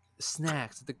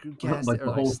snacks at the gas like or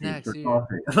the like whole feed snacks for here.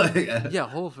 coffee. Like, Yeah,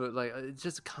 Whole Food. Like it's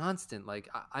just constant. Like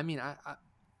I mean,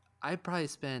 I probably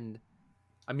spend.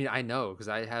 I mean, I know because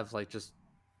I have like just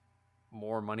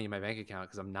more money in my bank account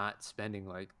because I'm not spending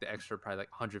like the extra probably like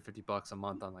 $150 a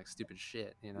month on like stupid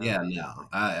shit. You know? yeah, no,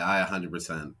 I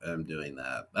 100% am doing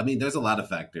that. I mean, there's a lot of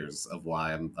factors of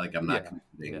why I'm not Yeah,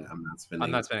 commuting. yeah. I'm not I'm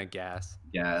spending not as much spending gas.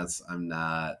 gas. I'm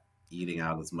not eating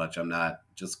out as much. I'm not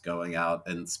just going out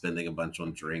and spending a bunch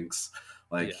on drinks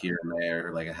like Yeah. here and there,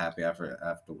 or like a happy after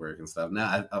work and stuff.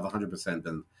 Now I've 100%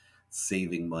 been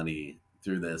saving money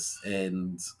through this,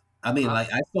 and I mean, Uh,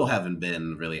 like I still haven't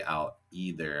been really out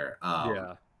either.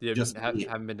 yeah. Yeah. Just me.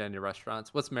 Haven't been to any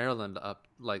restaurants. What's Maryland up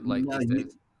like No, these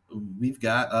days? we've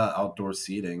got outdoor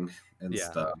seating and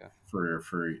Yeah. stuff Okay.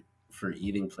 for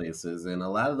eating places, and a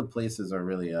lot of the places are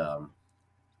really are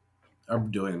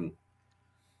doing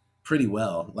pretty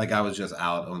well. Like I was just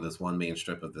out on this one main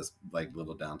strip of this like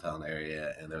little downtown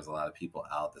area, and there's a lot of people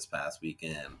out this past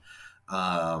weekend.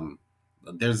 Um,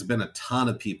 there's been a ton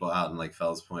of people out in like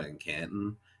Fells Point and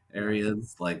Canton Nice.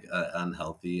 areas, like an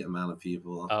unhealthy amount of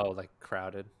people. Oh, like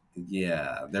crowded.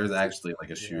 Yeah, there's See, actually like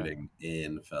a yeah. shooting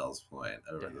in Fells Point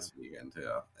over Damn. this weekend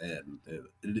too, and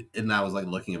and I was like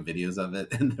looking at videos of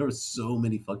it, and there were so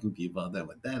many fucking people out there.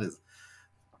 Like that is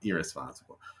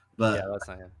irresponsible. Yeah, But that's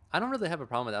not him. I don't really have a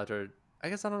problem with outdoor. I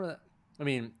guess I don't really. I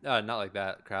mean, not like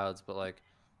that crowds, but like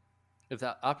if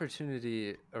that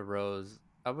opportunity arose,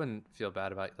 I wouldn't feel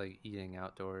bad about like eating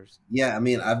outdoors. yeah, I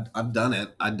mean, I've done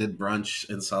it. I did brunch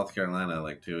in South Carolina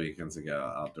like 2 weekends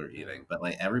ago, outdoor Yeah. eating. But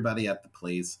like everybody at the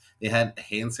place, they had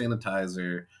hand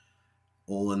sanitizer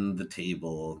on the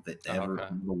table. That Oh, okay.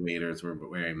 the waiters were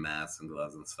wearing masks and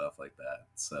gloves and stuff like that.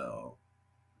 So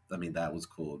I mean, that was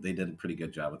cool. They did a pretty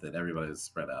good job with it. Everybody was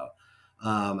spread out.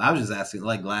 I was just asking,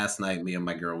 like last night, me and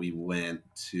my girl, we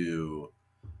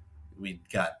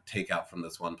got takeout from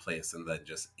this one place and then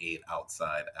just ate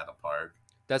outside at a park.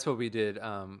 That's what we did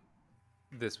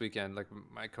this weekend. Like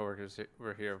my coworkers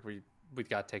were here. We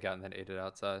got takeout and then ate it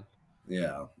outside.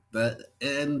 Yeah,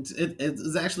 and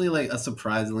it's actually like a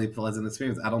surprisingly pleasant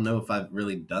experience. I don't know if I've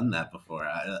really done that before.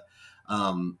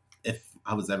 If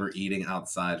I was ever eating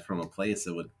outside from a place,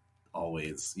 it would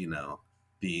always,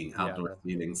 being Yeah. outdoor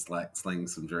eating, slinging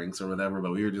some drinks or whatever.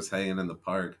 But we were just hanging in the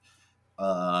park,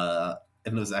 and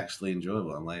it was actually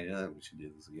enjoyable. I'm like, yeah, we should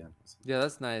do this again. Yeah,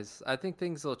 that's nice. I think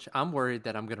things will. I'm worried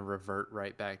that I'm gonna revert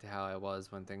right back to how I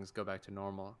was when things go back to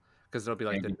normal. Because it'll be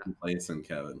like Can't get complacent,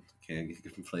 Kevin. Can't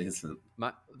get complacent.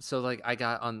 so like I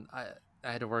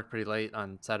had to work pretty late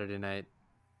on Saturday night,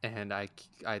 and I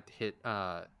hit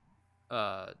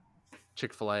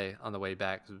Chick-fil-A on the way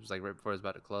back 'cause it was like right before it was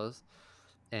about to close,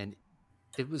 and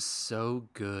it was so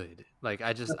good. Like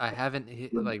I haven't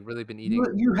like really been eating.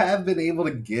 You have been able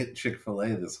to get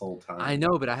Chick-fil-A this whole time. I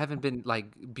know, but I haven't been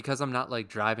like because I'm not like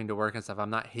driving to work and stuff. I'm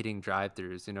not hitting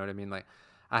drive-throughs. You know what I mean? Like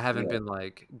I haven't Yeah. been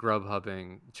like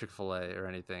Grubhubbing Chick-fil-A or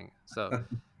anything. So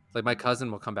like my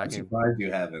cousin will come I'm back and surprised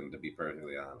you haven't, to be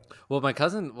perfectly honest. well, my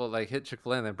cousin will like hit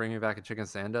Chick-fil-A and then bring me back a chicken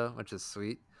sando, which is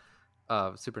sweet.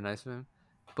 Super nice of him.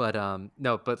 But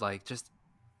no, but like just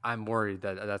I'm worried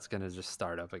that that's gonna just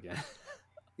start up again.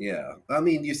 Yeah, I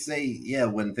mean, you say yeah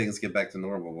when things get back to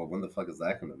normal. Well, when the fuck is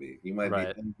that going to be? You might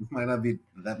Right. be. This might not be.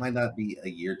 That might not be a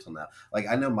year till now. Like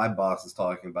I know my boss is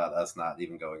talking about us not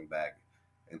even going back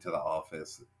into the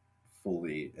office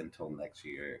fully until next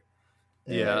year.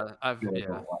 And Yeah, I feel like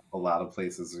yeah. a lot of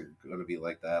places are going to be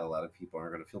like that. A lot of people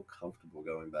aren't going to feel comfortable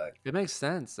going back. It makes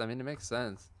sense. I mean, it makes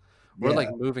sense. We're like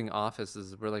Yeah, moving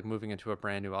offices. We're like moving into a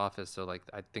brand new office, so like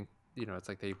I think it's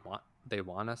like they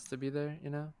want us to be there,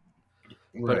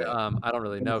 But right. I don't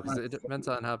really But know it's because not it depends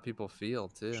on how people feel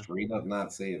too. straight up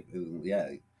not safe.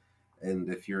 Yeah, and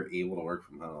if you're able to work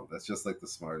from home, that's just like the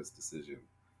smartest decision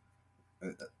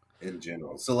in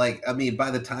general. So like I mean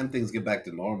by the time things get back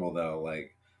to normal though,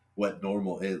 like what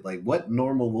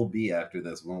normal will be after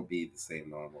this won't be the same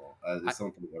normal. I I, just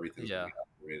don't think everything's going yeah, to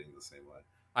be operating the same way.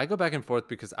 I go back and forth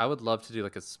because I would love to do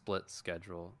like a split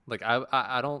schedule. Like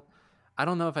I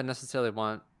don't know if I necessarily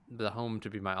want the home to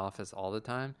be my office all the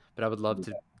time, but I would love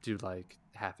to do like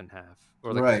half and half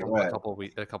or like Right,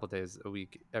 a couple days a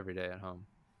week every day at home.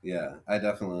 yeah, I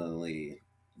definitely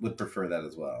would prefer that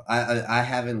as well. I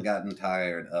haven't gotten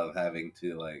tired of having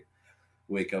to like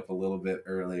wake up a little bit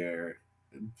earlier,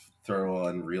 throw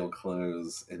on real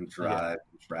clothes and Yeah, drive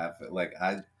in traffic. Like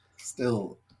I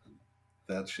still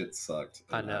that shit sucked.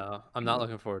 I know. I'm not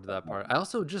looking forward to that part. I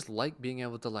also just like being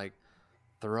able to like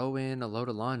throw in a load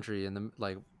of laundry in the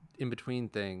like in between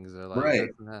things or like Right.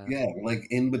 this and that. Yeah, like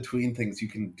in between things, you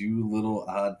can do little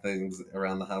odd things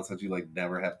around the house that you like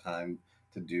never have time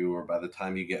to do, or by the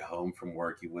time you get home from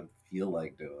work, you wouldn't feel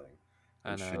like doing.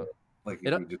 I And shit. know. Like you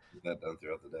It can just get that done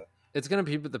throughout the day. it's gonna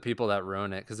be the people that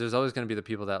ruin it because there's always gonna be the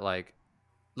people that like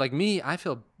me. I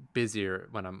feel busier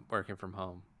when I'm working from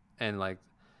home, and like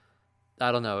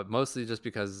I don't know, mostly just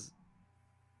because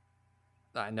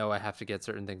I know I have to get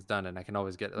certain things done, and I can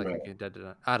always get like Right. I can get it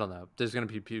done. I don't know. There's gonna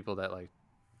be people that like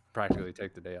practically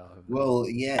take the day off. Well,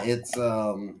 yeah, it's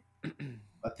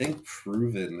I think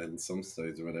proven in some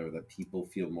studies or whatever that people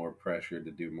feel more pressure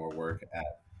to do more work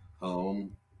at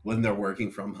home when they're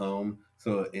working from home.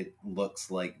 So it looks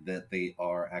like that they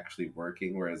are actually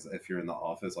working. Whereas if you're in the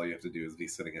office, all you have to do is be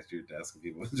sitting at your desk and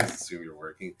people just assume you're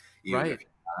working, even Right. if you're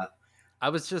not. I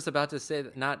was just about to say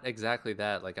that, not exactly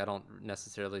that. Like I don't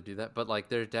necessarily do that, but like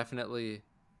there's definitely.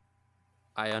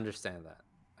 I understand that.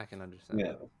 I can understand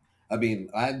Yeah. that. I mean,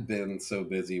 I've been so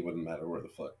busy, it wouldn't matter where the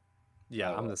fuck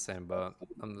Yeah, I I'm was. the same boat.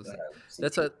 I'm the I same. had some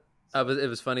That's shit. what I was. It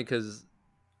was funny because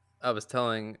I was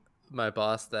telling my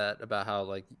boss that about how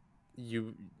like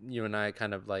you and I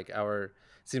kind of like our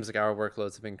seems like our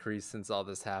workloads have increased since all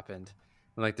this happened,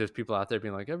 and like there's people out there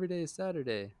being like every day is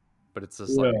Saturday, but it's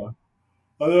just like Yeah.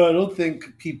 Although I don't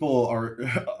think people are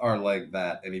are like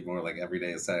that anymore. Like every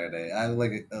day is Saturday. I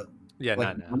yeah, like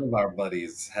not now. one of our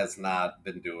buddies has not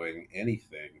been doing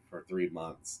anything for 3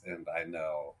 months, and I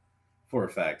know for a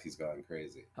fact he's going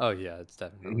crazy. Oh yeah, it's He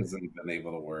definitely. hasn't been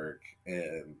able to work,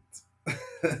 and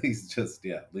he's just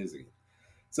losing it.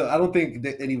 So I don't think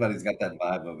that anybody's got that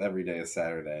vibe of every day is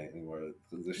Saturday anymore.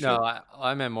 The No, shit.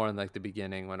 I meant more in like the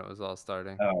beginning when it was all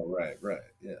starting, Oh right,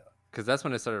 yeah. because that's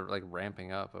when it started like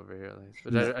ramping up over here at least.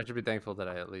 Which Yeah. I should be thankful that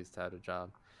I at least had a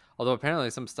job. Although apparently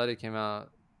some study came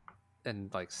out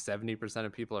and like 70%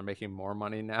 of people are making more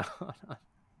money now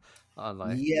on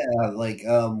like Yeah, like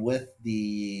with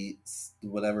the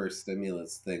whatever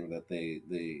stimulus thing that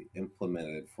they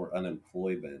implemented for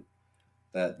unemployment,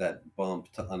 that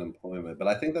bump to unemployment, but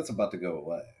I think that's about to go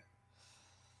away.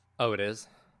 oh it is.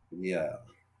 Yeah,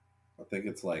 I think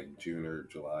it's like June or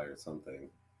July or something.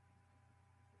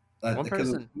 One Because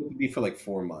it person would be for like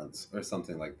 4 months or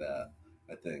something like that.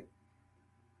 I think.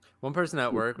 one person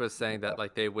at work was saying that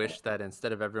like they wish that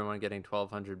instead of everyone getting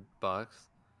 $1,200,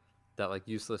 that like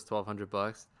useless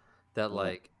 $1,200, that Uh,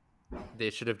 like they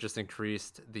should have just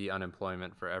increased the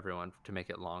unemployment for everyone to make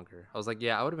it longer. I was like,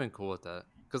 yeah, I would have been cool with that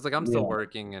because like I'm still yeah.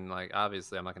 working and like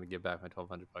obviously I'm not going to give back my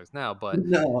 $1,200 now, but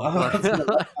No,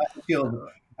 like feel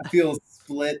I feel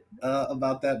split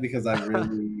about that because I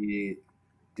really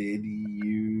did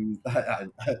use. I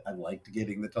liked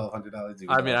getting the $1,200, even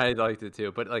I though mean I I liked it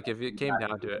too, but like if it came not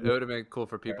down to it, it using would have been cool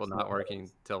for people personal not working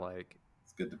items. to like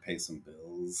It's good to pay some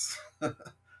bills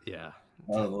yeah.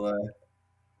 out of the way.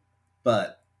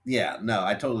 But yeah, no,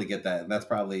 I totally get that, and that's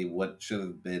probably what should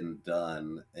have been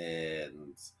done.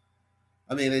 And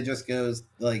I mean, it just goes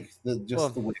like just Well,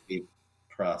 the way we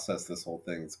process this whole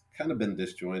thing's kind of been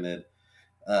disjointed.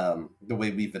 The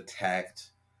way we've attacked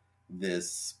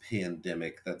this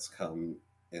pandemic that's come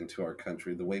into our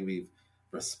country, the way we've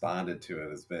responded to it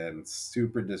has been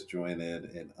super disjointed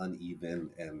and uneven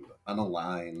and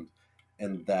unaligned.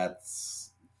 And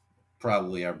that's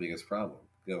probably our biggest problem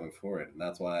going forward. And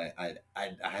that's why I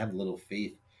have little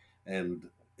faith in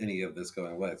any of this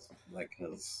going west. Like,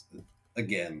 because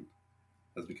again,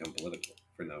 has become political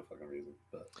for no fucking reason.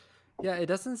 But yeah, it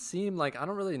doesn't seem like I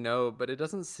don't really know, but it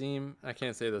doesn't seem I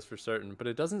can't say this for certain, but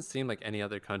it doesn't seem like any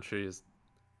other country is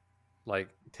like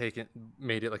taken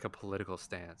made it like a political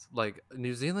stance. Like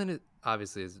New Zealand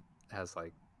obviously has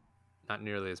like not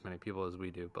nearly as many people as we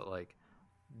do, but like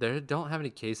they don't have any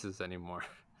cases anymore.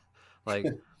 Like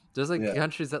there's like yeah,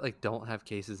 countries that like don't have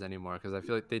cases anymore because I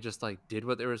feel like they just like did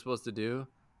what they were supposed to do,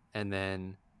 and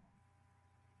then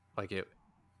like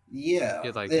yeah,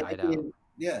 it like I died out mean,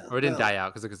 yeah, or it didn't no, die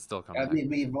out because it could still come I back. mean,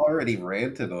 we've already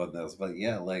ranted on this, but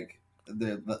yeah, like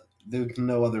there's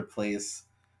no other place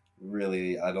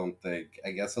really. I don't think.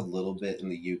 I guess a little bit in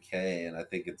the UK, and I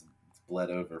think it's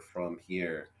bled over from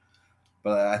here.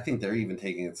 But I think they're even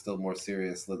taking it still more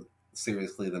seriously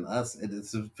than us.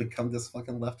 It's become this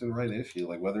fucking left and right issue.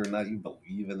 Like whether or not you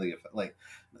believe in the effect, like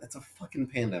it's a fucking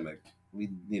pandemic. We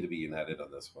need to be united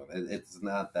on this one. It's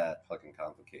not that fucking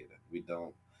complicated. We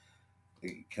don't.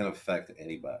 It can affect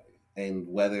anybody. And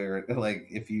whether like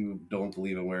if you don't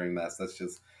believe in wearing masks, that's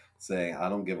just saying I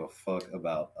don't give a fuck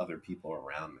about other people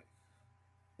around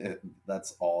me.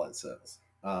 That's all it says.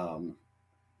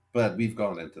 But we've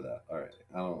gone into that already.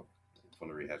 I don't want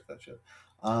to rehash that shit.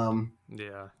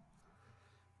 Yeah.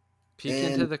 Peek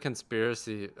into And the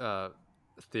conspiracy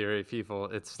theory, people.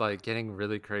 It's like getting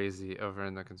really crazy over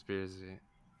in the conspiracy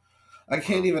I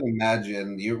can't world. even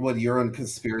imagine you're on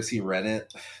conspiracy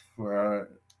Reddit where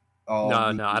all No,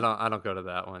 the no, I don't go to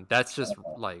that one. That's just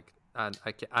like I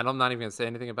can't, I'm not even gonna say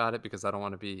anything about it because I don't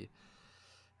want to be.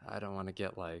 I don't want to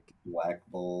get like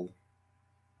blackballed,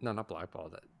 no, not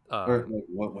blackballed. or like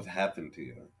what would happen to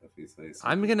you if you say I'm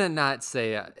something? gonna not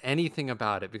say anything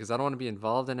about it because I don't want to be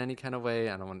involved in any kind of way.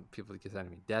 I don't want people to get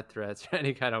sending me death threats or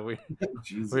any kind of weird,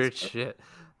 Jesus weird Christ. shit.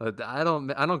 I don't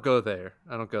go there.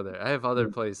 I don't go there. I have other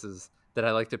places that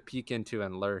I like to peek into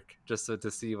and lurk just so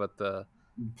to see what the.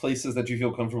 Places that you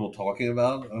feel comfortable talking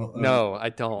about? No, I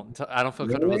don't. I don't feel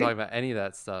comfortable Really? talking about any of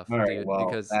that stuff, All right. dude. Well,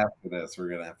 Because after this, we're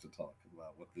gonna have to talk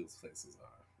about what those places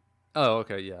are. oh,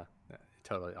 okay, yeah, yeah,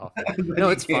 totally off it. But No,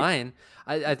 you it's can't. fine.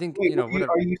 I think Wait,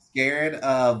 whatever. are you scared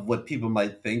of what people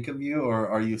might think of you, or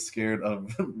are you scared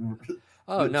of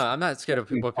Oh no, I'm not scared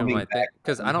of what people coming might back think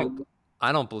because onto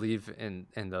I don't believe in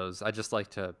those. I just like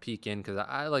to peek in because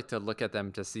I like to look at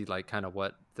them to see like kind of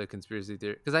what the conspiracy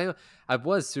theory. Because I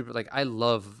was super like I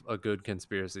love a good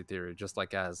conspiracy theory, just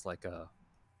like a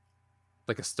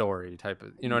story type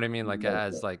of, you know what I mean, like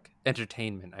as it? like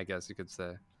entertainment, I guess you could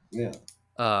say. Yeah,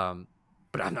 Um,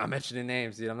 but I'm not mentioning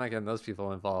names, dude. I'm not getting those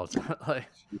people involved like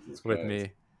Jesus with Christ.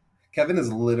 me. Kevin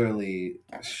is literally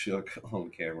shook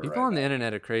on camera People right on the now.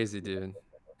 internet are crazy, dude.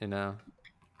 You know.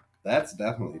 That's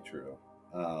definitely true.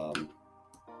 Um,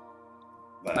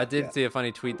 I but yeah, did see a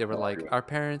funny tweet. They were like, our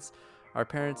parents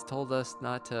told us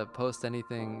not to post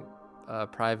anything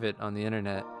private on the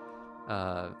internet,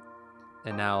 uh,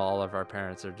 and now all of our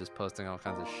parents are just posting all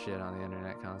kinds of shit on the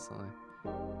internet constantly.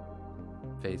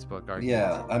 Facebook arguments.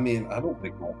 yeah. I mean, I don't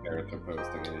think my parents are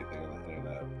posting anything on the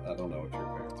internet. I don't know what your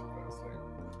parents are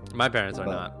posting, My parents are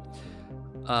but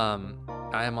not.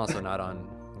 I am also not on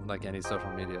like any social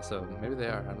media, so maybe they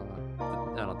are. I don't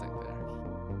know. I don't think they are.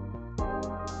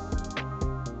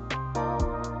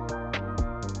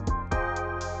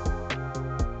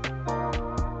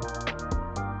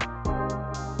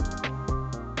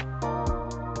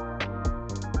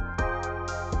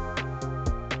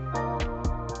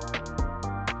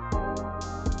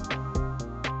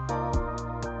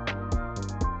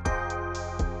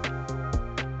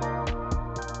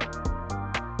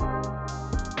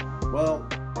 well,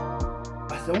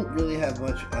 I don't really have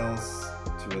much else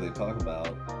to really talk about.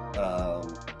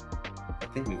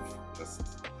 I think we've just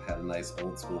had a nice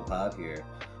old school pod here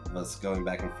of us going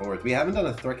back and forth. We haven't done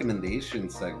a recommendation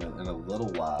segment in a little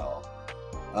while.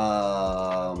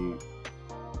 Um,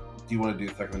 do you want to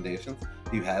do recommendations?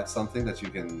 Do you have something that you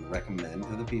can recommend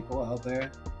to the people out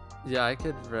there? Yeah, I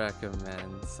could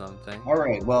recommend something. All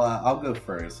right. Well, I'll go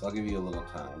first. I'll give you a little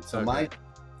time. So Okay. my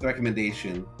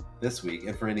recommendation this week,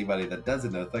 and for anybody that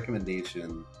doesn't know,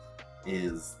 recommendation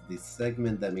is the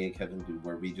segment that me and Kevin do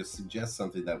where we just suggest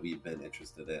something that we've been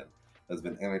interested in, that's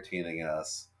been entertaining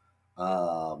us.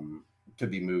 Could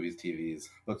be movies, TVs,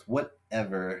 books,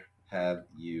 whatever have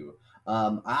you.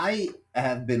 I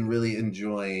have been really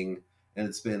enjoying, and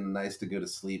it's been nice to go to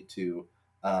sleep to.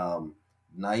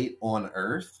 Night on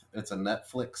Earth. It's a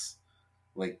Netflix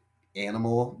like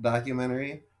animal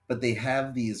documentary, but they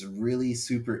have these really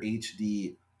super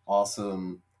HD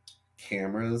awesome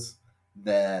cameras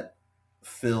that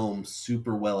film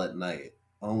super well at night,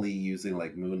 only using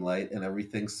like moonlight and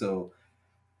everything. So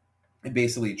it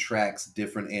basically tracks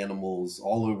different animals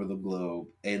all over the globe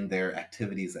and their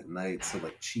activities at night. So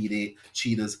like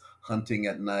cheetahs hunting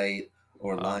at night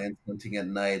or Wow. lions hunting at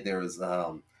night. There's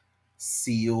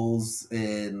seals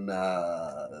in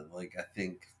like I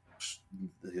think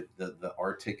the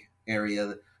Arctic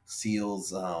area,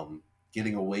 seals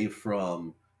getting away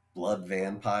from blood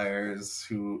vampires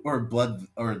who or blood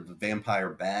or the vampire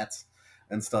bats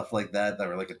and stuff like that that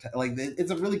are like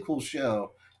it's a really cool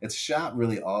show. It's shot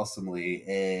really awesomely,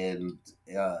 and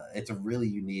it's a really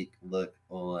unique look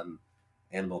on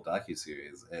animal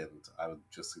docuseries, and I would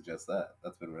just suggest that.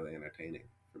 That's been really entertaining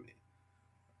for me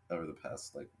over the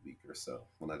past like week or so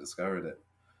when I discovered it.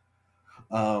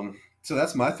 So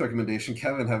that's my recommendation.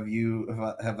 Kevin,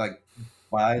 have like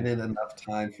bided enough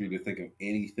time for you to think of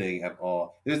anything at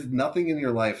all? There's nothing in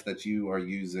your life that you are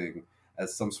using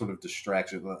as some sort of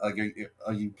distraction. Like,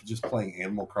 are you just playing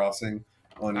Animal Crossing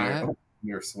I on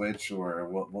your Switch or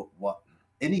what?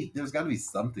 Any? There's got to be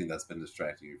something that's been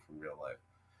distracting you from real life.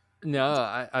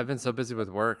 No, I've been so busy with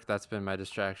work. That's been my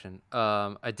distraction.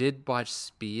 I did watch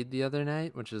Speed the other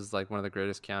night, which is like one of the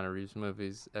greatest Keanu Reeves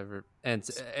movies ever,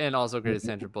 and also greatest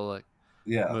Sandra Bullock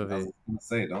Yeah, I movie. was gonna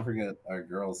say, don't forget our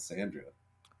girl Sandra,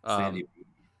 Um, Sandy.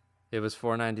 it was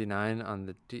 $4.99 on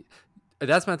the.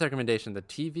 That's my recommendation. The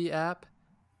TV app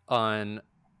on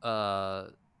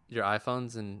your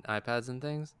iPhones and iPads and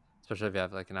things, especially if you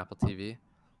have like an Apple TV.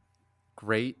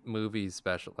 Great movies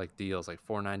special like deals like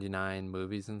 $4.99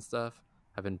 movies and stuff.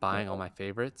 I've been buying all my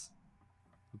favorites.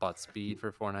 Bought Speed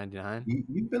for $4.99.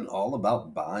 You've been all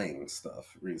about buying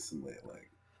stuff recently, like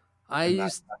I and not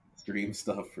used stream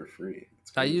stuff for free.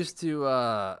 It's I crazy. used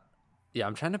to yeah,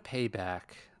 I'm trying to pay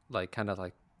back, like kind of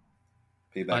like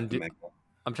Pay back undo. the make.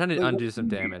 I'm trying to Like, undo what some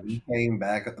are you damage. paying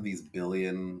back these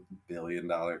billion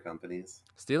dollar companies?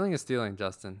 Stealing is stealing,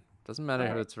 Justin. Doesn't matter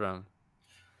who it's from.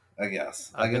 I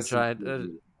guess. I've been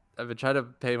trying to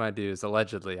pay my dues.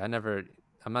 Allegedly, I'm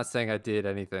not saying I did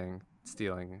anything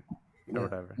stealing or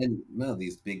whatever. And no,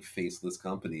 these big faceless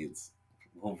companies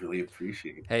will really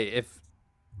appreciate. Hey,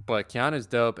 but Keanu's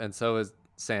dope, and so is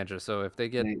Sandra. So if they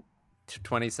get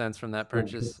 20 cents from that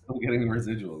purchase, still getting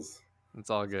residuals. It's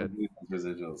all good.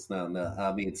 Residuals. No.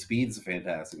 I mean, Speed's a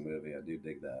fantastic movie. I do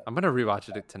dig that. I'm gonna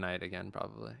rewatch it tonight again,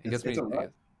 probably. It gets me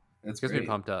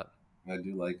pumped up. I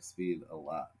do like Speed a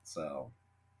lot. So,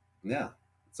 yeah.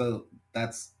 So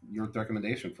that's your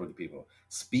recommendation for the people.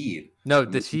 Speed. No,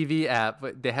 the TV app.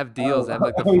 They have deals. They have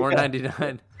like the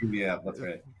 $4.99. TV app. That's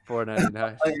right.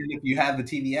 $4.99. And if you have the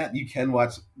TV app, you can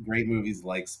watch great movies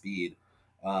like Speed.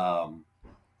 Starring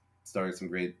some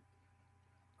great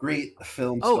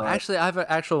films. Oh, actually, I have an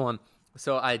actual one.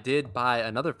 So I did buy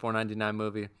another $4.99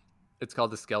 movie. It's called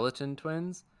The Skeleton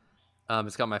Twins.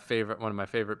 It's got one of my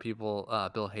favorite people,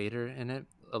 Bill Hader, in it,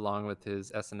 along with his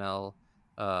SNL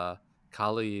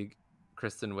colleague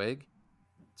Kristen Wiig.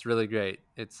 It's really great.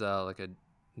 It's like a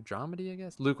dramedy, I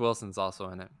guess. Luke Wilson's also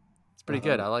in it. It's pretty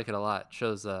good. I like it a lot. It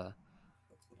shows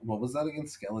what was that again?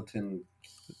 Skeleton.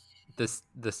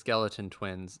 The Skeleton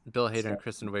Twins. Bill Hader and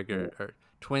Kristen Wiig are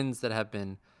twins that have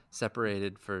been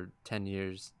separated for 10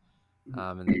 years.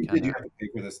 And they did you have to pay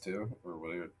for this too, or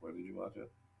where did you watch it?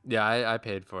 Yeah, I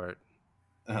paid for it.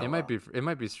 Oh, it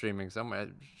might be streaming somewhere.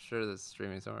 I'm sure it's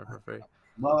streaming somewhere for free.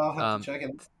 Well, I'll have to check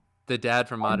it. The dad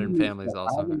from Modern Family is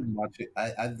also.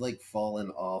 I've like fallen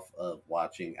off of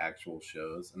watching actual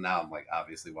shows, and now I'm like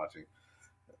obviously watching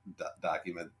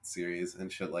document series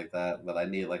and shit like that. But I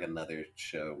need like another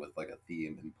show with like a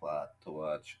theme and plot to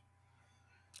watch.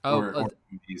 Or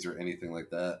movies or anything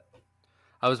like that.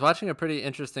 I was watching a pretty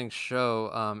interesting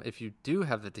show. If you do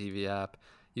have the TV app,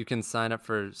 you can sign up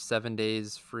for 7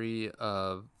 days free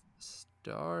of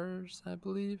Stars, I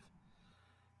believe.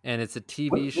 And it's a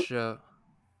TV show.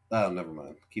 Oh, never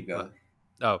mind. Keep going.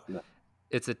 No.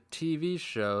 It's a TV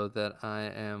show that I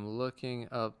am looking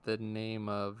up the name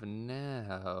of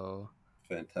now.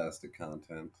 Fantastic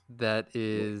content. That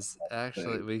is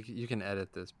actually you can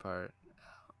edit this part.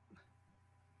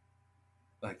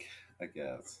 Like, I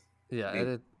guess. Yeah,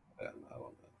 edit. I don't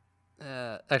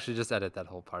know. Actually, just edit that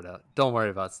whole part out. Don't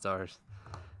worry about Stars.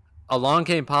 Along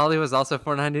Came Polly was also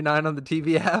 $4.99 on the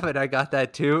TV app, and I got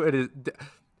that too. It is.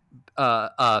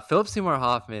 Philip Seymour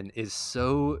Hoffman is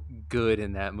so good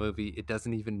in that movie. It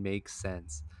doesn't even make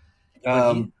sense.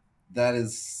 That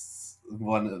is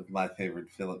one of my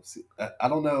favorite Phillips. I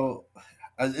don't know.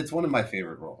 It's one of my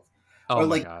favorite roles. Oh or my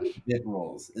like gosh. Bit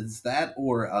roles. Is that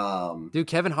or dude,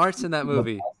 Kevin Hart's in that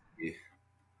movie.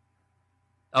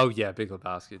 Oh yeah, Big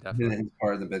Lebowski, definitely. His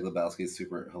part in the Big Lebowski is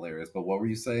super hilarious. But what were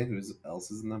you saying? Who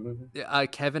else is in that movie?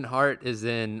 Kevin Hart is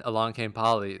in Along Came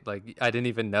Polly. Like I didn't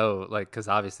even know, like because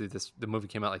obviously the movie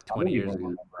came out like 20 years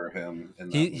ago. Him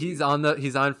he's on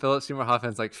Philip Seymour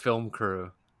Hoffman's like film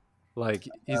crew. Like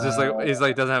he's just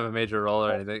like doesn't have a major role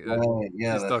or anything.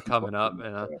 He's still coming up,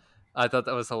 and I thought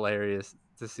that was hilarious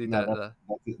to see that.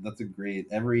 That's a great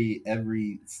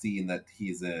every scene that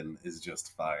he's in is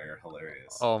just fire,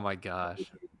 hilarious. Oh my gosh,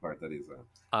 the part that he's in.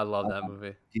 I love that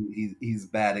movie. He's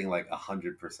batting like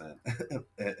 100%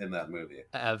 in that movie.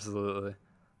 Absolutely.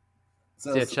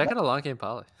 So check out Along Came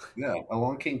Polly. Yeah,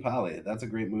 Along Came Polly. That's a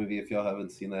great movie if y'all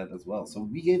haven't seen that as well. So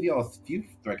we gave y'all a few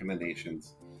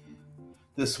recommendations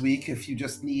this week if you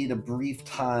just need a brief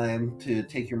time to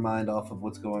take your mind off of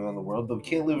what's going on in the world. But we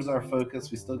can't lose our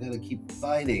focus. We still got to keep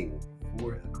fighting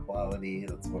for equality.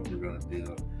 That's what we're going to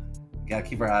do. We got to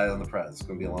keep our eye on the prize. It's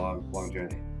going to be a long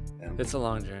journey. And it's a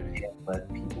long journey. Can't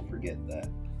let people forget that.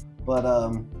 But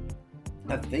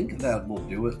I think that will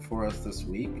do it for us this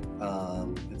week.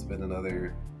 It's been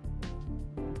another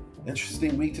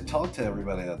interesting week to talk to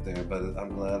everybody out there, but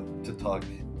I'm glad to talk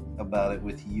about it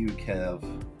with you, Kev.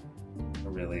 I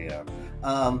really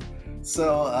am.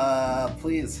 So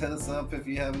please hit us up if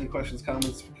you have any questions,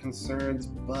 comments, concerns,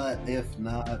 but if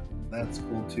not, that's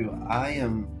cool too. I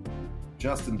am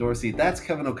Justin Dorsey. That's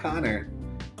Kevin O'Connor.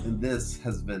 And this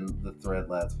has been the Thread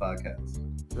Lads Podcast.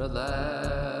 Thread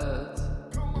Lads.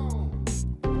 Come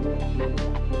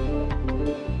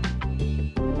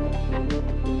on.